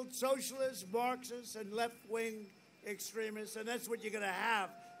rage-filled socialists, Marxists, and left-wing extremists, and that's what you're going to have,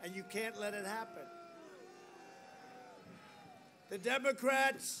 and you can't let it happen. The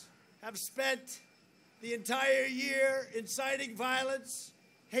Democrats have spent the entire year inciting violence,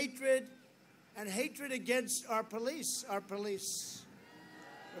 hatred, and hatred against our police.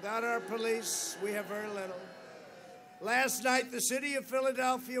 Without our police, we have very little. Last night, the city of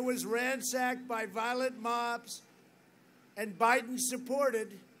Philadelphia was ransacked by violent mobs and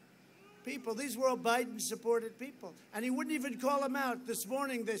Biden-supported people. These were all Biden-supported people. And he wouldn't even call them out. This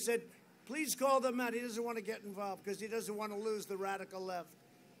morning, they said, please call them out. He doesn't want to get involved because he doesn't want to lose the radical left.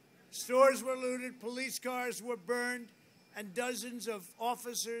 Stores were looted, police cars were burned, and dozens of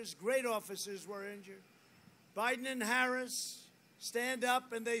officers, great officers, were injured. Biden and Harris stand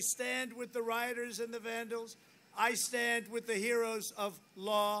up, and they stand with the rioters and the vandals. I stand with the heroes of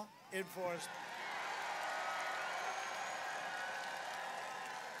law enforcement.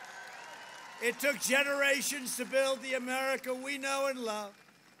 It took generations to build the America we know and love.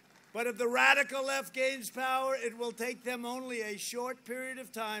 But if the radical left gains power, it will take them only a short period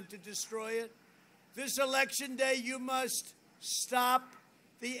of time to destroy it. This election day, you must stop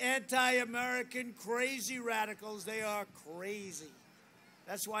the anti-American crazy radicals. They are crazy.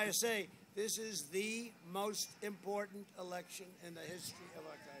 That's why I say this is the most important election in the history of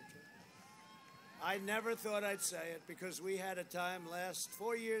our country. I never thought I'd say it because we had a time last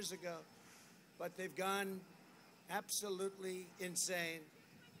 4 years ago, but they've gone absolutely insane.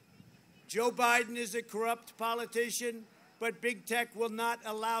 Joe Biden is a corrupt politician, but big tech will not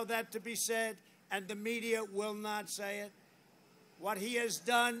allow that to be said, and the media will not say it. What he has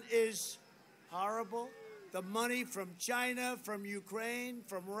done is horrible. The money from China, from Ukraine,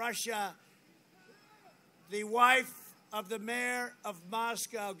 from Russia. The wife of the mayor of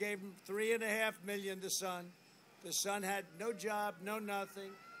Moscow gave him $3.5 million, the son. The son had no job, no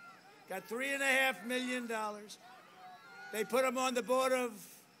nothing. Got $3.5 million. They put him on the board of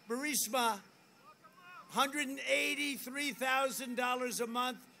Burisma, $183,000 a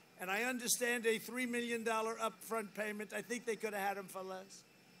month, and I understand a $3 million upfront payment. I think they could have had him for less.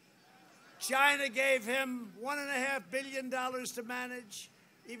 China gave him $1.5 billion to manage,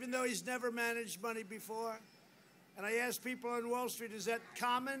 even though he's never managed money before. And I asked people on Wall Street, is that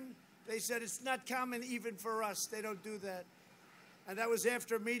common? They said it's not common even for us. They don't do that. And that was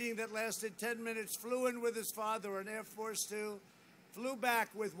after a meeting that lasted 10 minutes, flew in with his father on Air Force Two, flew back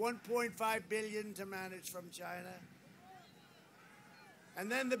with $1.5 billion to manage from China.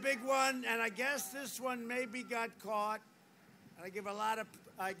 And then the big one, and I guess this one maybe got caught, and I give a lot of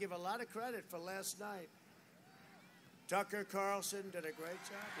credit for last night. Tucker Carlson did a great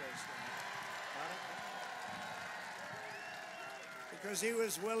job last night. Because he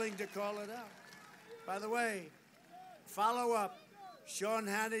was willing to call it out. By the way, follow up. Sean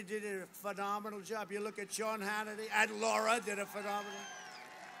Hannity did a phenomenal job. You look at Sean Hannity, and Laura did a phenomenal.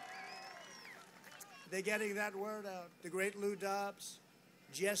 They're getting that word out. The great Lou Dobbs,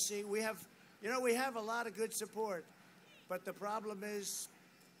 Jesse. We have a lot of good support. But the problem is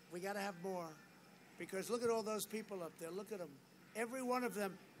we got to have more. Because look at all those people up there. Look at them. Every one of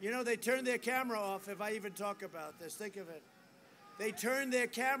them. They turn their camera off if I even talk about this. Think of it. They turn their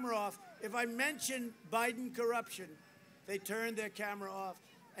camera off. If I mention Biden corruption, they turn their camera off.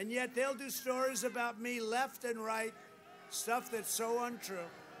 And yet they'll do stories about me left and right, stuff that's so untrue.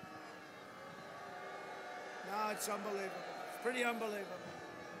 No, it's unbelievable. It's pretty unbelievable.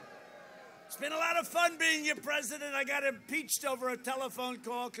 It's been a lot of fun being your president. I got impeached over a telephone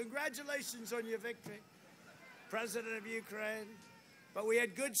call. Congratulations on your victory, President of Ukraine. But we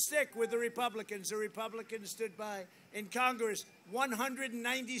had good stick with the Republicans. The Republicans stood by. In Congress,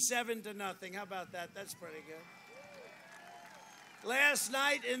 197 to nothing. How about that? That's pretty good. Last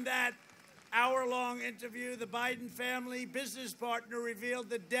night in that hour-long interview, the Biden family business partner revealed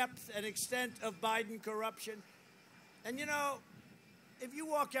the depth and extent of Biden corruption. And if you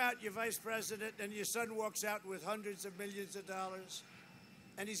walk out, your vice president, and your son walks out with hundreds of millions of dollars,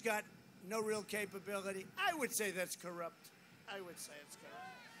 and he's got no real capability, I would say that's corrupt. I would say it's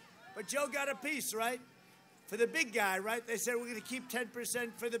corrupt. But Joe got a piece, right? For the big guy, right? They said we're going to keep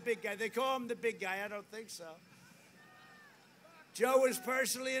 10% for the big guy. They call him the big guy. I don't think so. Joe was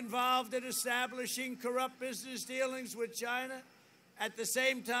personally involved in establishing corrupt business dealings with China. At the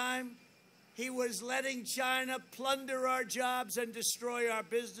same time, he was letting China plunder our jobs and destroy our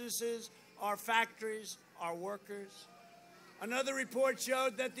businesses, our factories, our workers. Another report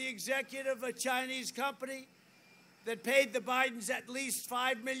showed that the executive of a Chinese company that paid the Bidens at least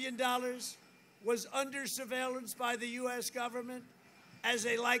 $5 million was under surveillance by the U.S. government as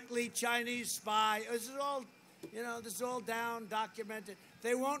a likely Chinese spy. This is all, this is all down, documented.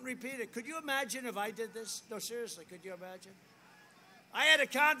 They won't repeat it. Could you imagine if I did this? No, seriously, could you imagine? I had a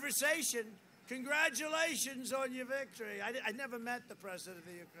conversation. Congratulations on your victory. I never met the president of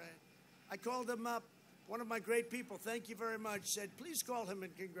the Ukraine. I called him up. One of my great people, thank you very much, said, please call him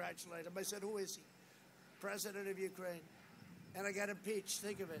and congratulate him. I said, who is he? President of Ukraine. And I got impeached,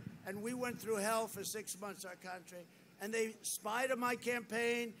 think of it. And we went through hell for 6 months, our country. And they spied on my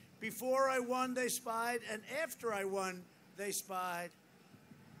campaign. Before I won, they spied. And after I won, they spied.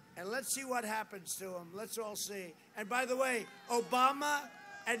 And let's see what happens to them. Let's all see. And by the way, Obama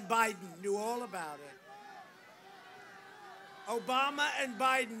and Biden knew all about it. Obama and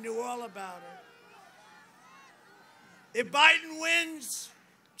Biden knew all about it. If Biden wins,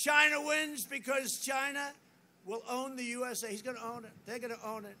 China wins because China will own the USA. He's going to own it. They're going to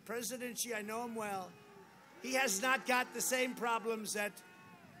own it. President Xi, I know him well. He has not got the same problems that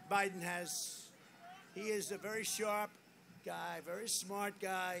Biden has. He is a very sharp guy, very smart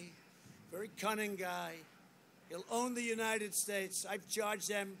guy, very cunning guy. He'll own the United States. I've charged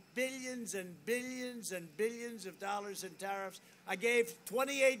them billions and billions and billions of dollars in tariffs. I gave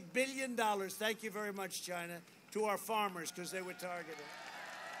 $28 billion, thank you very much, China, to our farmers because they were targeted.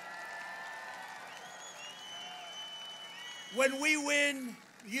 When we win,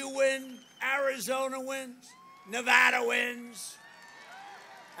 you win, Arizona wins, Nevada wins,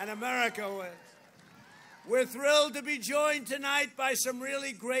 and America wins. We're thrilled to be joined tonight by some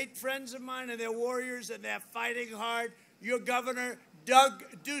really great friends of mine, and they're warriors, and they're fighting hard. Your governor, Doug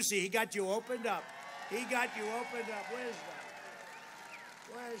Ducey, he got you opened up. He got you opened up. Where's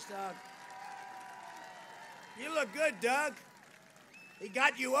Doug? Where's Doug? You look good, Doug. He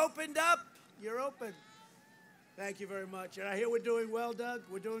got you opened up. You're open. Thank you very much. And I hear we're doing well, Doug.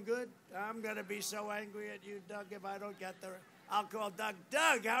 We're doing good. I'm going to be so angry at you, Doug, if I don't get there. I'll call Doug.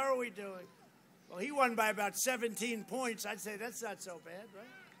 Doug, how are we doing? Well, he won by about 17 points. I'd say that's not so bad, right?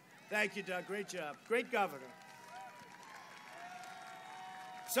 Thank you, Doug. Great job. Great governor.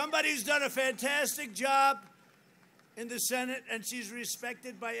 Somebody's done a fantastic job in the Senate, and she's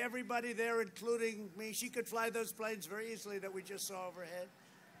respected by everybody there, including me. She could fly those planes very easily that we just saw overhead.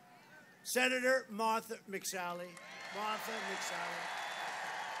 Senator Martha McSally. Martha McSally.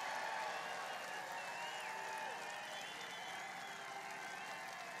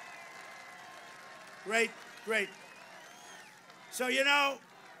 Great, great. So,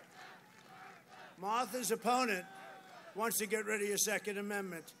 Martha's opponent wants to get rid of your Second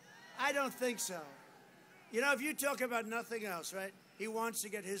Amendment. I don't think so. If you talk about nothing else, right? He wants to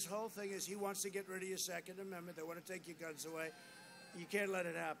get, his whole thing is he wants to get rid of your Second Amendment. They want to take your guns away. You can't let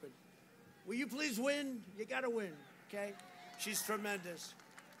it happen. Will you please win? You got to win, okay? She's tremendous.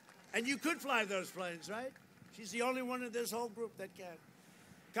 And you could fly those planes, right? She's the only one in this whole group that can.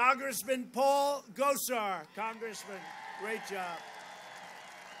 Congressman Paul Gosar. Congressman, great job.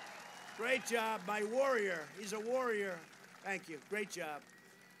 Great job. My warrior. He's a warrior. Thank you. Great job.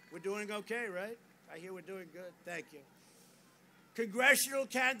 We're doing okay, right? I hear we're doing good. Thank you. Congressional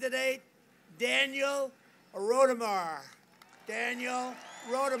candidate Daniel Rotemar. Daniel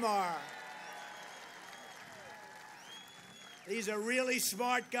Rotemar. He's a really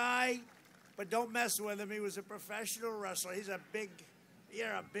smart guy, but don't mess with him. He was a professional wrestler.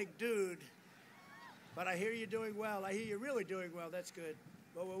 You're a big dude. But I hear you're doing well. I hear you're really doing well. That's good.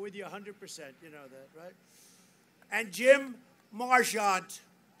 Well, we're with you 100%. You know that, right? And Jim Marchant.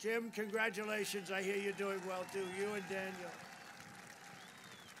 Jim, congratulations. I hear you're doing well, too. You and Daniel.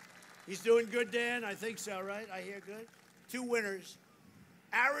 He's doing good, Dan? I think so, right? I hear good. 2 winners.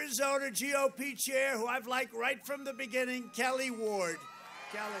 Arizona GOP chair, who I've liked right from the beginning, Kelly Ward.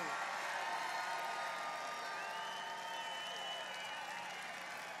 Kelly.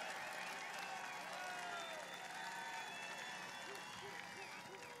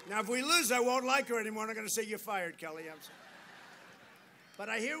 Now, if we lose, I won't like her anymore. I'm going to say you're fired, Kelly. I'm sorry. But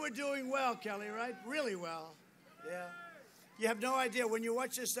I hear we're doing well, Kelly, right? Really well. Yeah. You have no idea. When you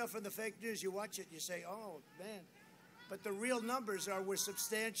watch this stuff on the fake news, you watch it, you say, oh, man. But the real numbers are we're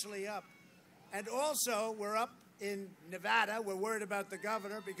substantially up. And also, we're up in Nevada. We're worried about the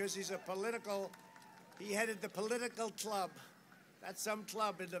governor because he headed the political club. That's some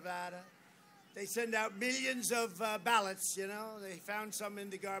club in Nevada. They send out millions of ballots, They found some in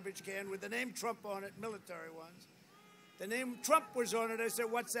the garbage can with the name Trump on it, military ones. The name Trump was on it. I said,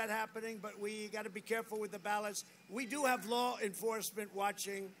 what's that happening? But we got to be careful with the ballots. We do have law enforcement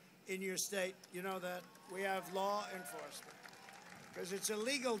watching in your state. You know that? We have law enforcement. Because it's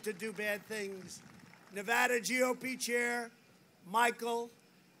illegal to do bad things Nevada GOP Chair Michael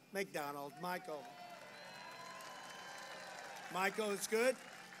McDonald. Michael, it's good?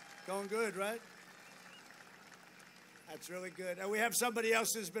 Going good, right? That's really good. And we have somebody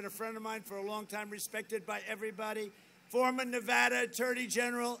else who's been a friend of mine for a long time, respected by everybody. Former Nevada Attorney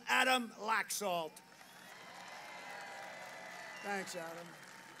General Adam Laxalt. Thanks, Adam.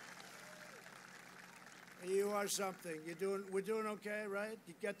 You are something. We're doing okay, right?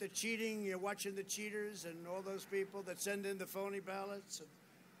 You got the cheating, you're watching the cheaters and all those people that send in the phony ballots, and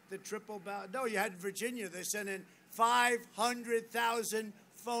the triple ballot. No, you had Virginia, they sent in 500,000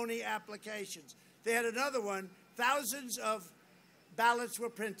 phony applications. They had another one, thousands of ballots were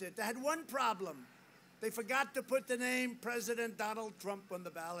printed. They had one problem. They forgot to put the name President Donald Trump on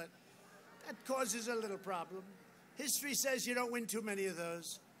the ballot. That causes a little problem. History says you don't win too many of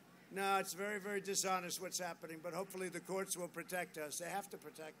those. No, it's very, very dishonest what's happening, but hopefully the courts will protect us. They have to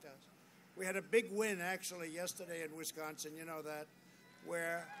protect us. We had a big win, actually, yesterday in Wisconsin, you know that,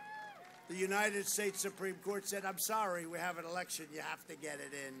 where the United States Supreme Court said, I'm sorry, we have an election. You have to get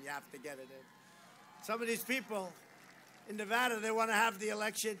it in. You have to get it in. Some of these people in Nevada, they want to have the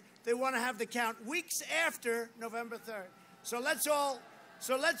election. They want to have the count weeks after November 3rd. So let's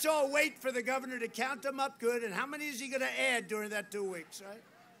all wait for the governor to count them up good. And how many is he going to add during that 2 weeks, right?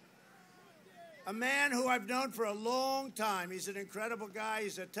 A man who I've known for a long time. He's an incredible guy.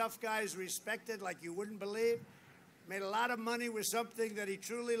 He's a tough guy. He's respected like you wouldn't believe. Made a lot of money with something that he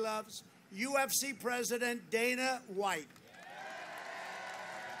truly loves. UFC President Dana White.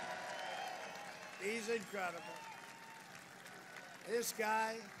 He's incredible. This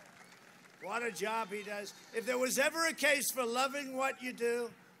guy, what a job he does. If there was ever a case for loving what you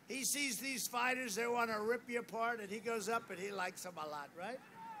do, he sees these fighters, they want to rip you apart, and he goes up and he likes them a lot, right?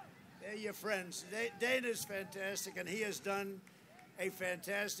 They're your friends. Dana's fantastic, and he has done a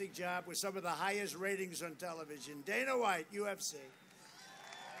fantastic job with some of the highest ratings on television. Dana White, UFC.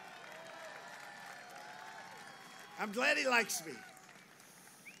 I'm glad he likes me.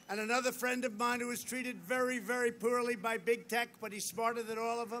 And another friend of mine who was treated very, very poorly by big tech, but he's smarter than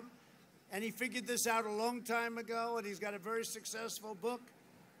all of them. And he figured this out a long time ago, and he's got a very successful book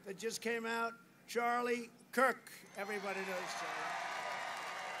that just came out. Charlie Kirk. Everybody knows Charlie.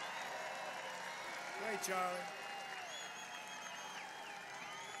 Great, Charlie.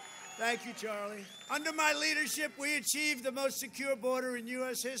 Thank you, Charlie. Under my leadership, we achieved the most secure border in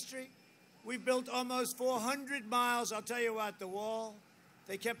U.S. history. We built almost 400 miles. I'll tell you what, the wall,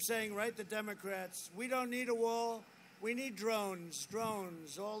 they kept saying, right, the Democrats, we don't need a wall. We need drones,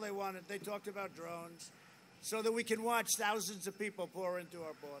 all they wanted. They talked about drones so that we can watch thousands of people pour into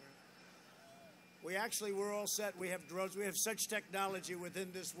our border. We're all set. We have drones. We have such technology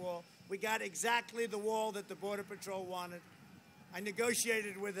within this wall. We got exactly the wall that the Border Patrol wanted. I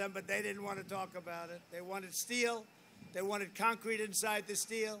negotiated with them, but they didn't want to talk about it. They wanted steel. They wanted concrete inside the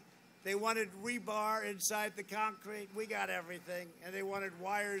steel. They wanted rebar inside the concrete. We got everything. And they wanted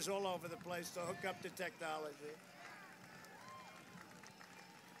wires all over the place to hook up the technology.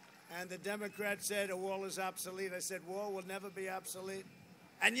 And the Democrats said a wall is obsolete. I said, wall will never be obsolete.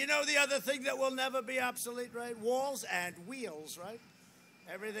 And you know the other thing that will never be obsolete, right? Walls and wheels, right?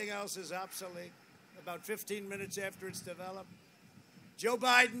 Everything else is obsolete about 15 minutes after it's developed. Joe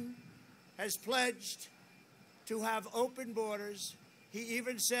Biden has pledged to have open borders. He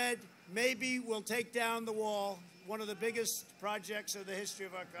even said maybe we'll take down the wall, one of the biggest projects in the history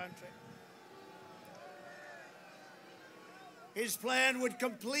of our country. His plan would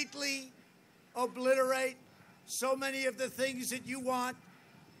completely obliterate so many of the things that you want.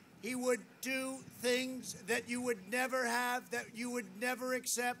 He would do things that you would never have, that you would never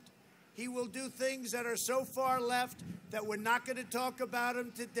accept. He will do things that are so far left that we're not going to talk about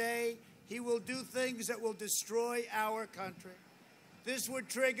him today. He will do things that will destroy our country. This would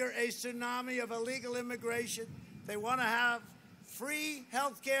trigger a tsunami of illegal immigration. They want to have free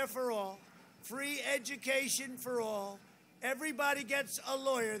health care for all, free education for all. Everybody gets a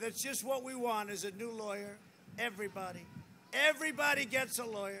lawyer. That's just what we want, is a new lawyer. Everybody. Everybody gets a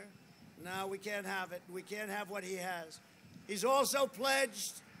lawyer. No, we can't have it. We can't have what he has. He's also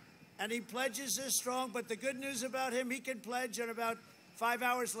pledged, and he pledges this strong, but the good news about him, he can pledge, and about 5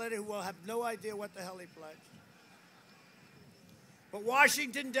 hours later, he will have no idea what the hell he pledged. But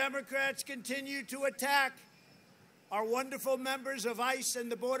Washington Democrats continue to attack our wonderful members of ICE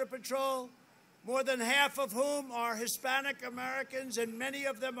and the Border Patrol, more than half of whom are Hispanic Americans, and many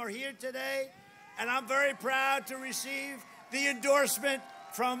of them are here today. And I'm very proud to receive the endorsement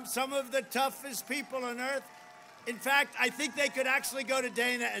from some of the toughest people on earth. In fact, I think they could actually go to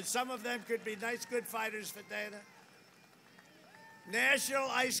Dana, and some of them could be nice, good fighters for Dana. National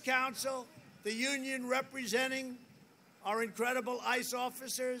ICE Council the union representing our incredible ICE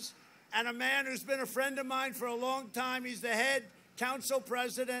officers, and a man who's been a friend of mine for a long time. He's the head council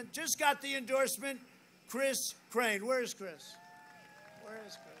president. Just got the endorsement, Chris Crane. Where is Chris? Where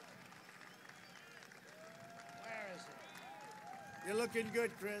is Chris? Where is he? You're looking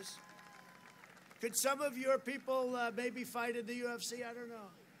good, Chris. Could some of your people maybe fight in the UFC? I don't know.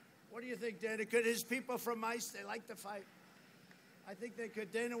 What do you think, Dana? Could his people from ICE, they like to fight? I think they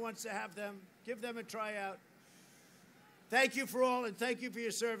could. Dana wants to have them. Give them a tryout. Thank you for all, and thank you for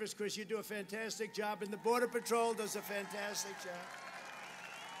your service, Chris. You do a fantastic job, and the Border Patrol does a fantastic job.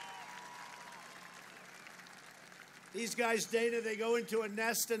 These guys, Dana, they go into a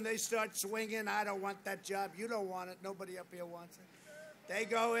nest and they start swinging. I don't want that job. You don't want it. Nobody up here wants it. They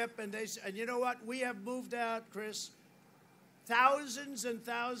go up and and you know what? We have moved out, Chris, thousands and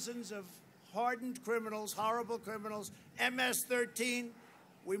thousands of hardened criminals, horrible criminals, MS-13.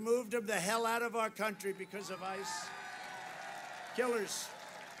 We moved them the hell out of our country because of ICE. Killers.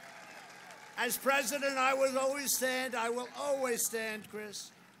 As president, I will always stand,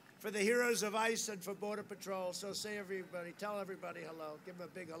 Chris, for the heroes of ICE and for Border Patrol. So tell everybody hello. Give them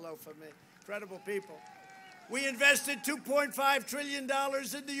a big hello for me. Incredible people. We invested $2.5 trillion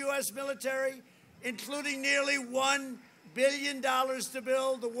in the U.S. military, including nearly $1 billion to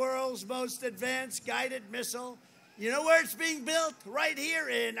build the world's most advanced guided missile. You know where it's being built? Right here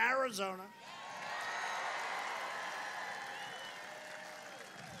in Arizona.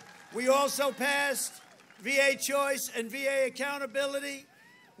 We also passed VA choice and VA accountability.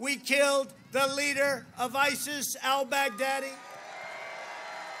 We killed the leader of ISIS, al-Baghdadi.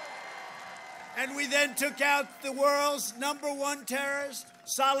 And we then took out the world's #1 terrorist.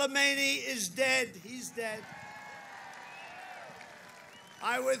 Soleimani is dead. He's dead.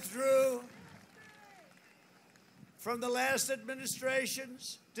 I withdrew from the last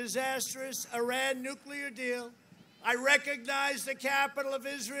administration's disastrous Iran nuclear deal. I recognized the capital of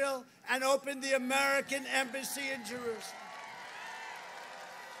Israel and opened the American embassy in Jerusalem.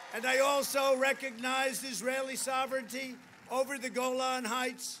 And I also recognized Israeli sovereignty over the Golan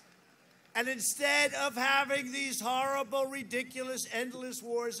Heights. And instead of having these horrible, ridiculous, endless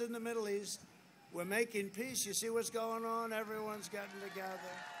wars in the Middle East, we're making peace. You see what's going on? Everyone's getting together.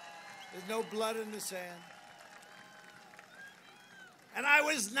 There's no blood in the sand. And I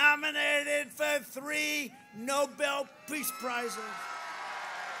was nominated for 3 Nobel Peace Prizes.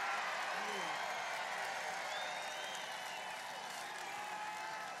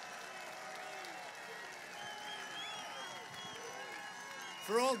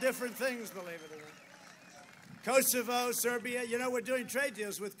 For all different things, believe it or not. Kosovo, Serbia. You know, we're doing trade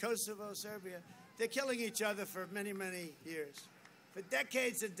deals with Kosovo, Serbia. They're killing each other for many, many years. For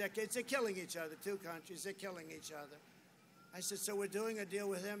decades and decades, they're killing each other. 2 countries, they're killing each other. I said, so we're doing a deal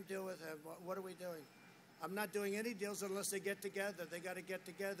with him, deal with him. What are we doing? I'm not doing any deals unless they get together. They got to get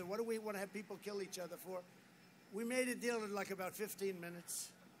together. What do we want to have people kill each other for? We made a deal in like about 15 minutes.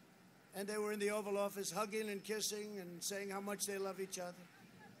 And they were in the Oval Office hugging and kissing and saying how much they love each other.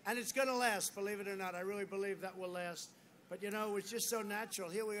 And it's going to last, believe it or not. I really believe that will last. But, you know, it's just so natural.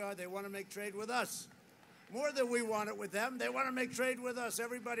 Here we are. They want to make trade with us. More than we want it with them. They want to make trade with us.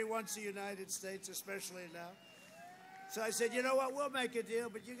 Everybody wants the United States, especially now. So I said, you know what? We'll make a deal,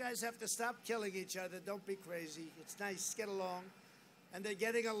 but you guys have to stop killing each other. Don't be crazy. It's nice. Get along. And they're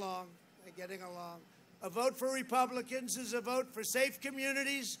getting along. They're getting along. A vote for Republicans is a vote for safe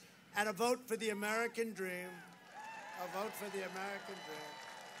communities and a vote for the American dream. A vote for the American dream.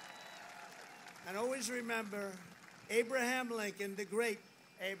 And always remember, Abraham Lincoln, the great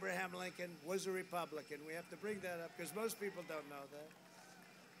Abraham Lincoln, was a Republican. We have to bring that up because most people don't know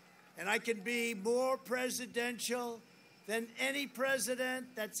that. And I can be more presidential than any president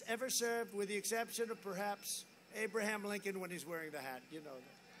that's ever served, with the exception of perhaps Abraham Lincoln when he's wearing the hat. You know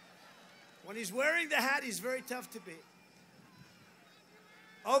that. When he's wearing the hat, he's very tough to beat.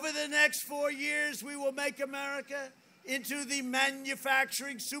 Over the next 4 years, we will make America into the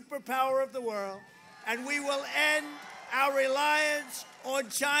manufacturing superpower of the world, and we will end our reliance on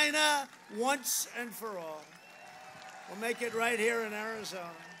China once and for all. We'll make it right here in Arizona.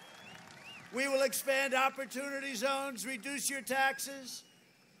 We will expand opportunity zones, reduce your taxes,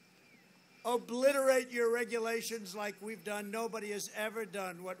 obliterate your regulations like we've done. Nobody has ever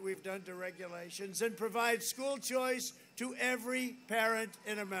done what we've done to regulations, and provide school choice to every parent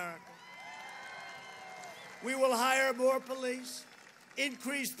in America. We will hire more police,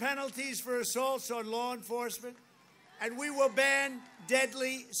 increase penalties for assaults on law enforcement, and we will ban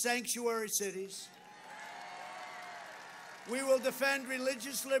deadly sanctuary cities. We will defend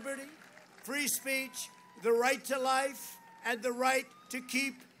religious liberty, free speech, the right to life, and the right to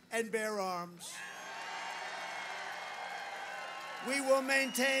keep and bear arms. We will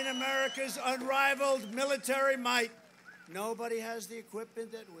maintain America's unrivaled military might. Nobody has the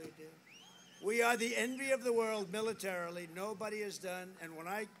equipment that we do. We are the envy of the world militarily. Nobody has done. And when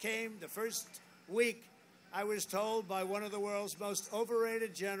I came the first week, I was told by one of the world's most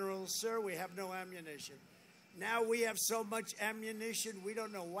overrated generals, sir, we have no ammunition. Now we have so much ammunition, we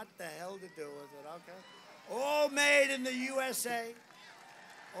don't know what the hell to do with it, okay? All made in the USA.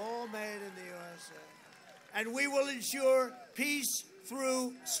 All made in the USA. And we will ensure peace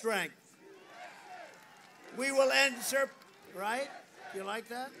through strength. We will end, sir, right? You like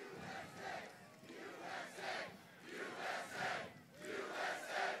that?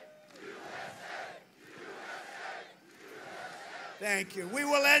 Thank you. We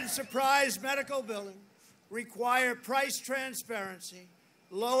will end surprise medical billing, require price transparency,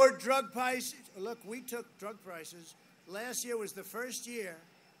 lower drug prices. Look, we took drug prices. Last year was the first year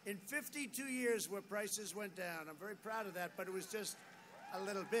in 52 years where prices went down. I'm very proud of that, but it was just a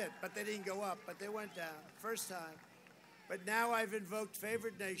little bit. But they didn't go up, but they went down. First time. But now I've invoked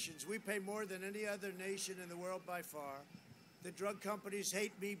favored nations. We pay more than any other nation in the world by far. The drug companies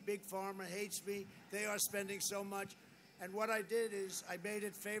hate me. Big Pharma hates me. They are spending so much. And what I did is I made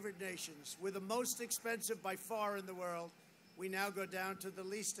it favored nations. We're the most expensive by far in the world. We now go down to the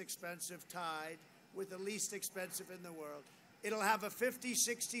least expensive, tied with the least expensive in the world. It'll have a 50,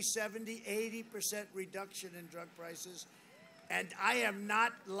 60, 70, 80% reduction in drug prices. And I am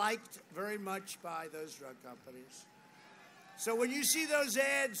not liked very much by those drug companies. So when you see those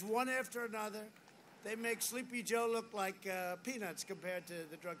ads, one after another, they make Sleepy Joe look like peanuts compared to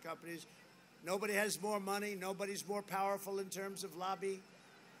the drug companies. Nobody has more money. Nobody's more powerful in terms of lobby.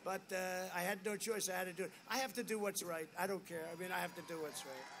 But I had no choice. I had to do it. I have to do what's right. I don't care. I mean, I have to do what's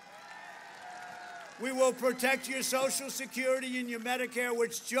right. We will protect your Social Security and your Medicare,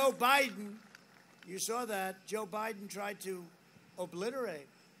 which Joe Biden, you saw that, Joe Biden tried to obliterate.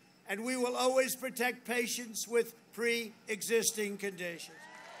 And we will always protect patients with pre-existing conditions.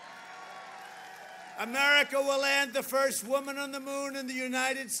 America will land the first woman on the moon in the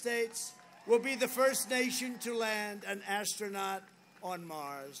United States. We'll be the first nation to land an astronaut on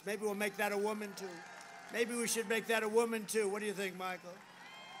Mars. Maybe we'll make that a woman, too. Maybe we should make that a woman, too. What do you think, Michael?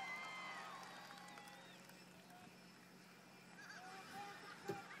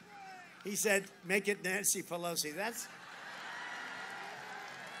 He said, make it Nancy Pelosi. That's...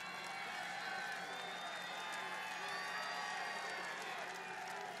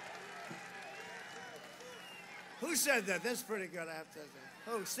 Who said that? That's pretty good, I have to say.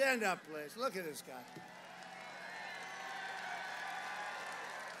 Oh, stand up, please. Look at this guy.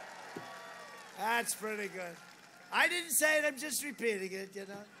 That's pretty good. I didn't say it, I'm just repeating it, you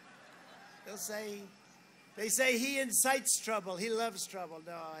know. They say he incites trouble. He loves trouble.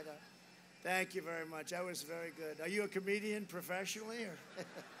 No, I don't. Thank you very much. That was very good. Are you a comedian professionally? Or?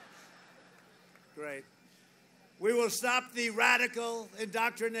 Great. We will stop the radical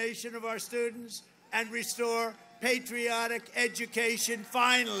indoctrination of our students and restore patriotic education,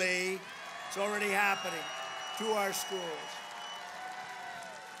 finally, it's already happening, to our schools.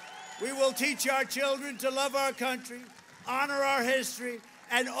 We will teach our children to love our country, honor our history,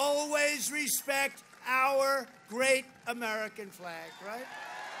 and always respect our great American flag, right?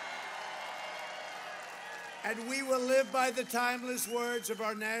 And we will live by the timeless words of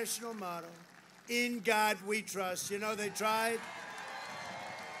our national motto, in God we trust. You know, they tried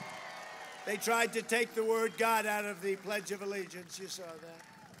to take the word God out of the Pledge of Allegiance. You saw that.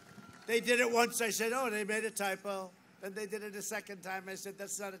 They did it once. I said, oh, they made a typo. Then they did it a second time. I said,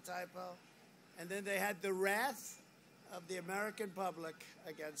 that's not a typo. And then they had the wrath of the American public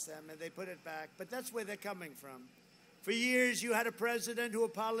against them, and they put it back. But that's where they're coming from. For years, you had a president who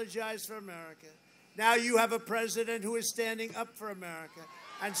apologized for America. Now you have a president who is standing up for America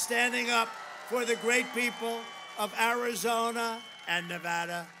and standing up for the great people of Arizona and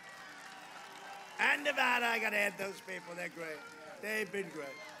Nevada. And Nevada, I got to add those people. They're great. They've been great.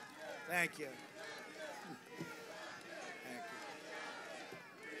 Thank you. Thank you.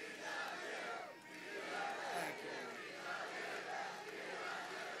 Thank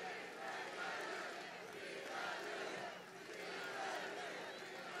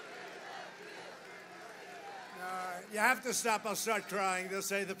you. You have to stop. I'll start crying. They'll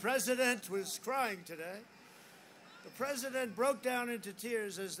say, the president was crying today. The president broke down into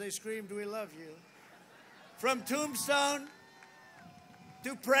tears as they screamed, we love you. From Tombstone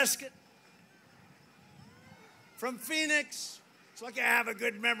to Prescott, from Phoenix. It's lucky I have a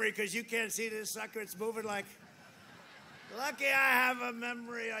good memory because you can't see this sucker. It's moving like, lucky I have a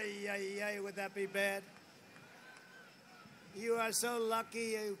memory. Ay, ay, ay, would that be bad? You are so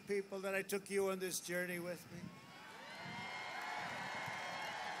lucky, you people, that I took you on this journey with me.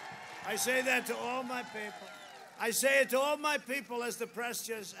 I say that to all my people. I say it to all my people as the press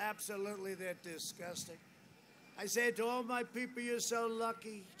just absolutely, they're disgusting. I say it to all my people, you're so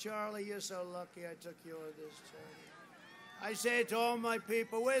lucky. Charlie, you're so lucky I took you on this journey. I say it to all my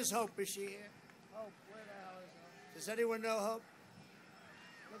people. Where's Hope? Is she here? Hope, where the hell is Hope? Does anyone know Hope?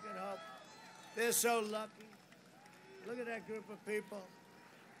 Look at Hope. They're so lucky. Look at that group of people.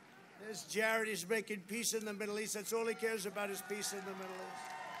 There's Jared. He's making peace in the Middle East. That's all he cares about is peace in the Middle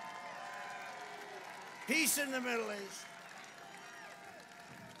East. Peace in the Middle East.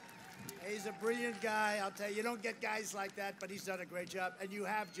 He's a brilliant guy. I'll tell you, you don't get guys like that, but he's done a great job. And you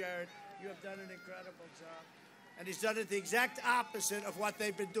have, Jared. You have done an incredible job. And he's done it the exact opposite of what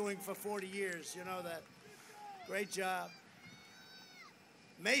they've been doing for 40 years. You know that. Great job.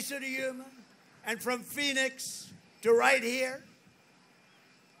 Mesa to Yuma, and from Phoenix to right here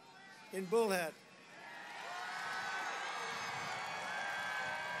in Bullhead.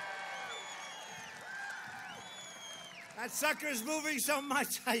 That sucker's moving so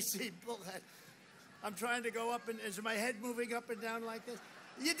much, I see Bullhead. I'm trying to go up, and is my head moving up and down like this?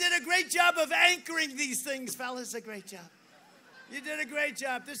 You did a great job of anchoring these things, fellas. A great job. You did a great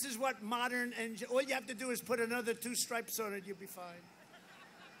job. This is what modern engine. All you have to do is put another 2 stripes on it. You'll be fine.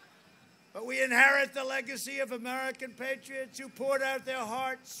 But we inherit the legacy of American patriots who poured out their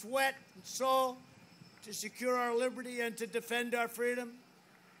heart, sweat, and soul to secure our liberty and to defend our freedom.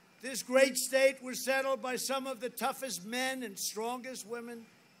 This great state was settled by some of the toughest men and strongest women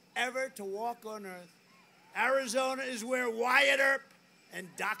ever to walk on earth. Arizona is where Wyatt Earp and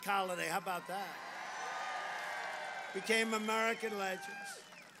Doc Holliday, how about that, became American legends.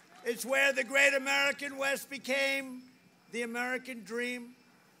 It's where the great American West became the American dream.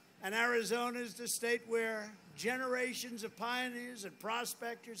 And Arizona is the state where generations of pioneers and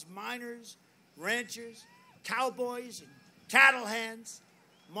prospectors, miners, ranchers, cowboys and cattle hands,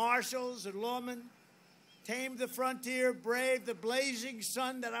 marshals and lawmen tamed the frontier, braved the blazing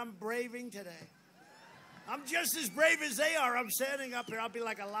sun that I'm braving today. I'm just as brave as they are. I'm standing up here. I'll be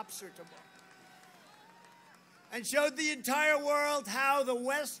like a lobster tomorrow. And showed the entire world how the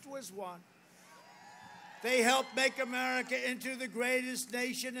West was won. They helped make America into the greatest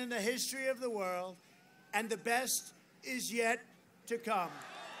nation in the history of the world, and the best is yet to come.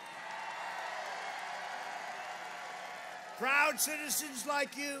 Proud citizens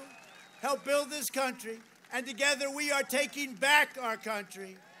like you help build this country, and together we are taking back our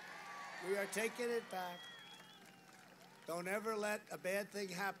country. We are taking it back. Don't ever let a bad thing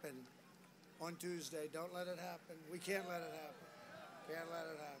happen on Tuesday. Don't let it happen. We can't let it happen. Can't let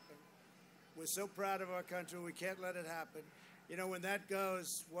it happen. We're so proud of our country, we can't let it happen. You know, when it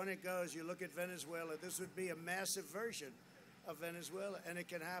goes, you look at Venezuela, this would be a massive version of Venezuela, and it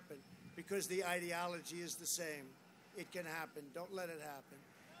can happen because the ideology is the same. It can happen. Don't let it happen.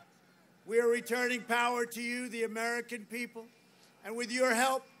 We are returning power to you, the American people, and with your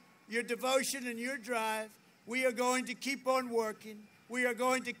help, your devotion, and your drive, we are going to keep on working, we are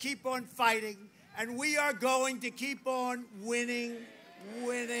going to keep on fighting, and we are going to keep on winning,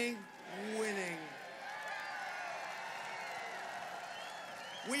 winning, winning.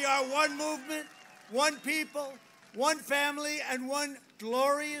 We are one movement, one people, one family, and one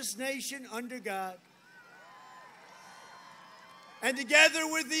glorious nation under God. And together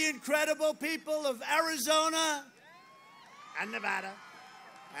with the incredible people of Arizona and Nevada,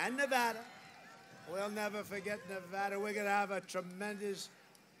 we'll never forget Nevada. We're going to have a tremendous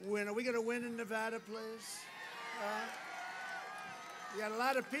win. Are we going to win in Nevada, please? You got a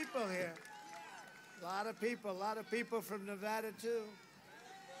lot of people here. A lot of people from Nevada, too.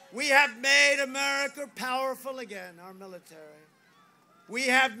 We have made America powerful again, our military. We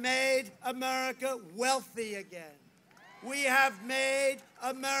have made America wealthy again. We have made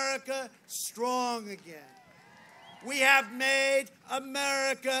America strong again. We have made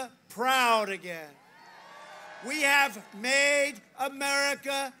America proud again. We have made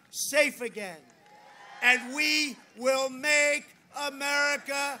America safe again. And we will make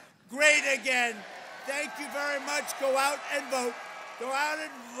America great again. Thank you very much. Go out and vote. Go out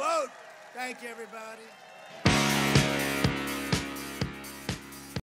and vote. Thank you, everybody.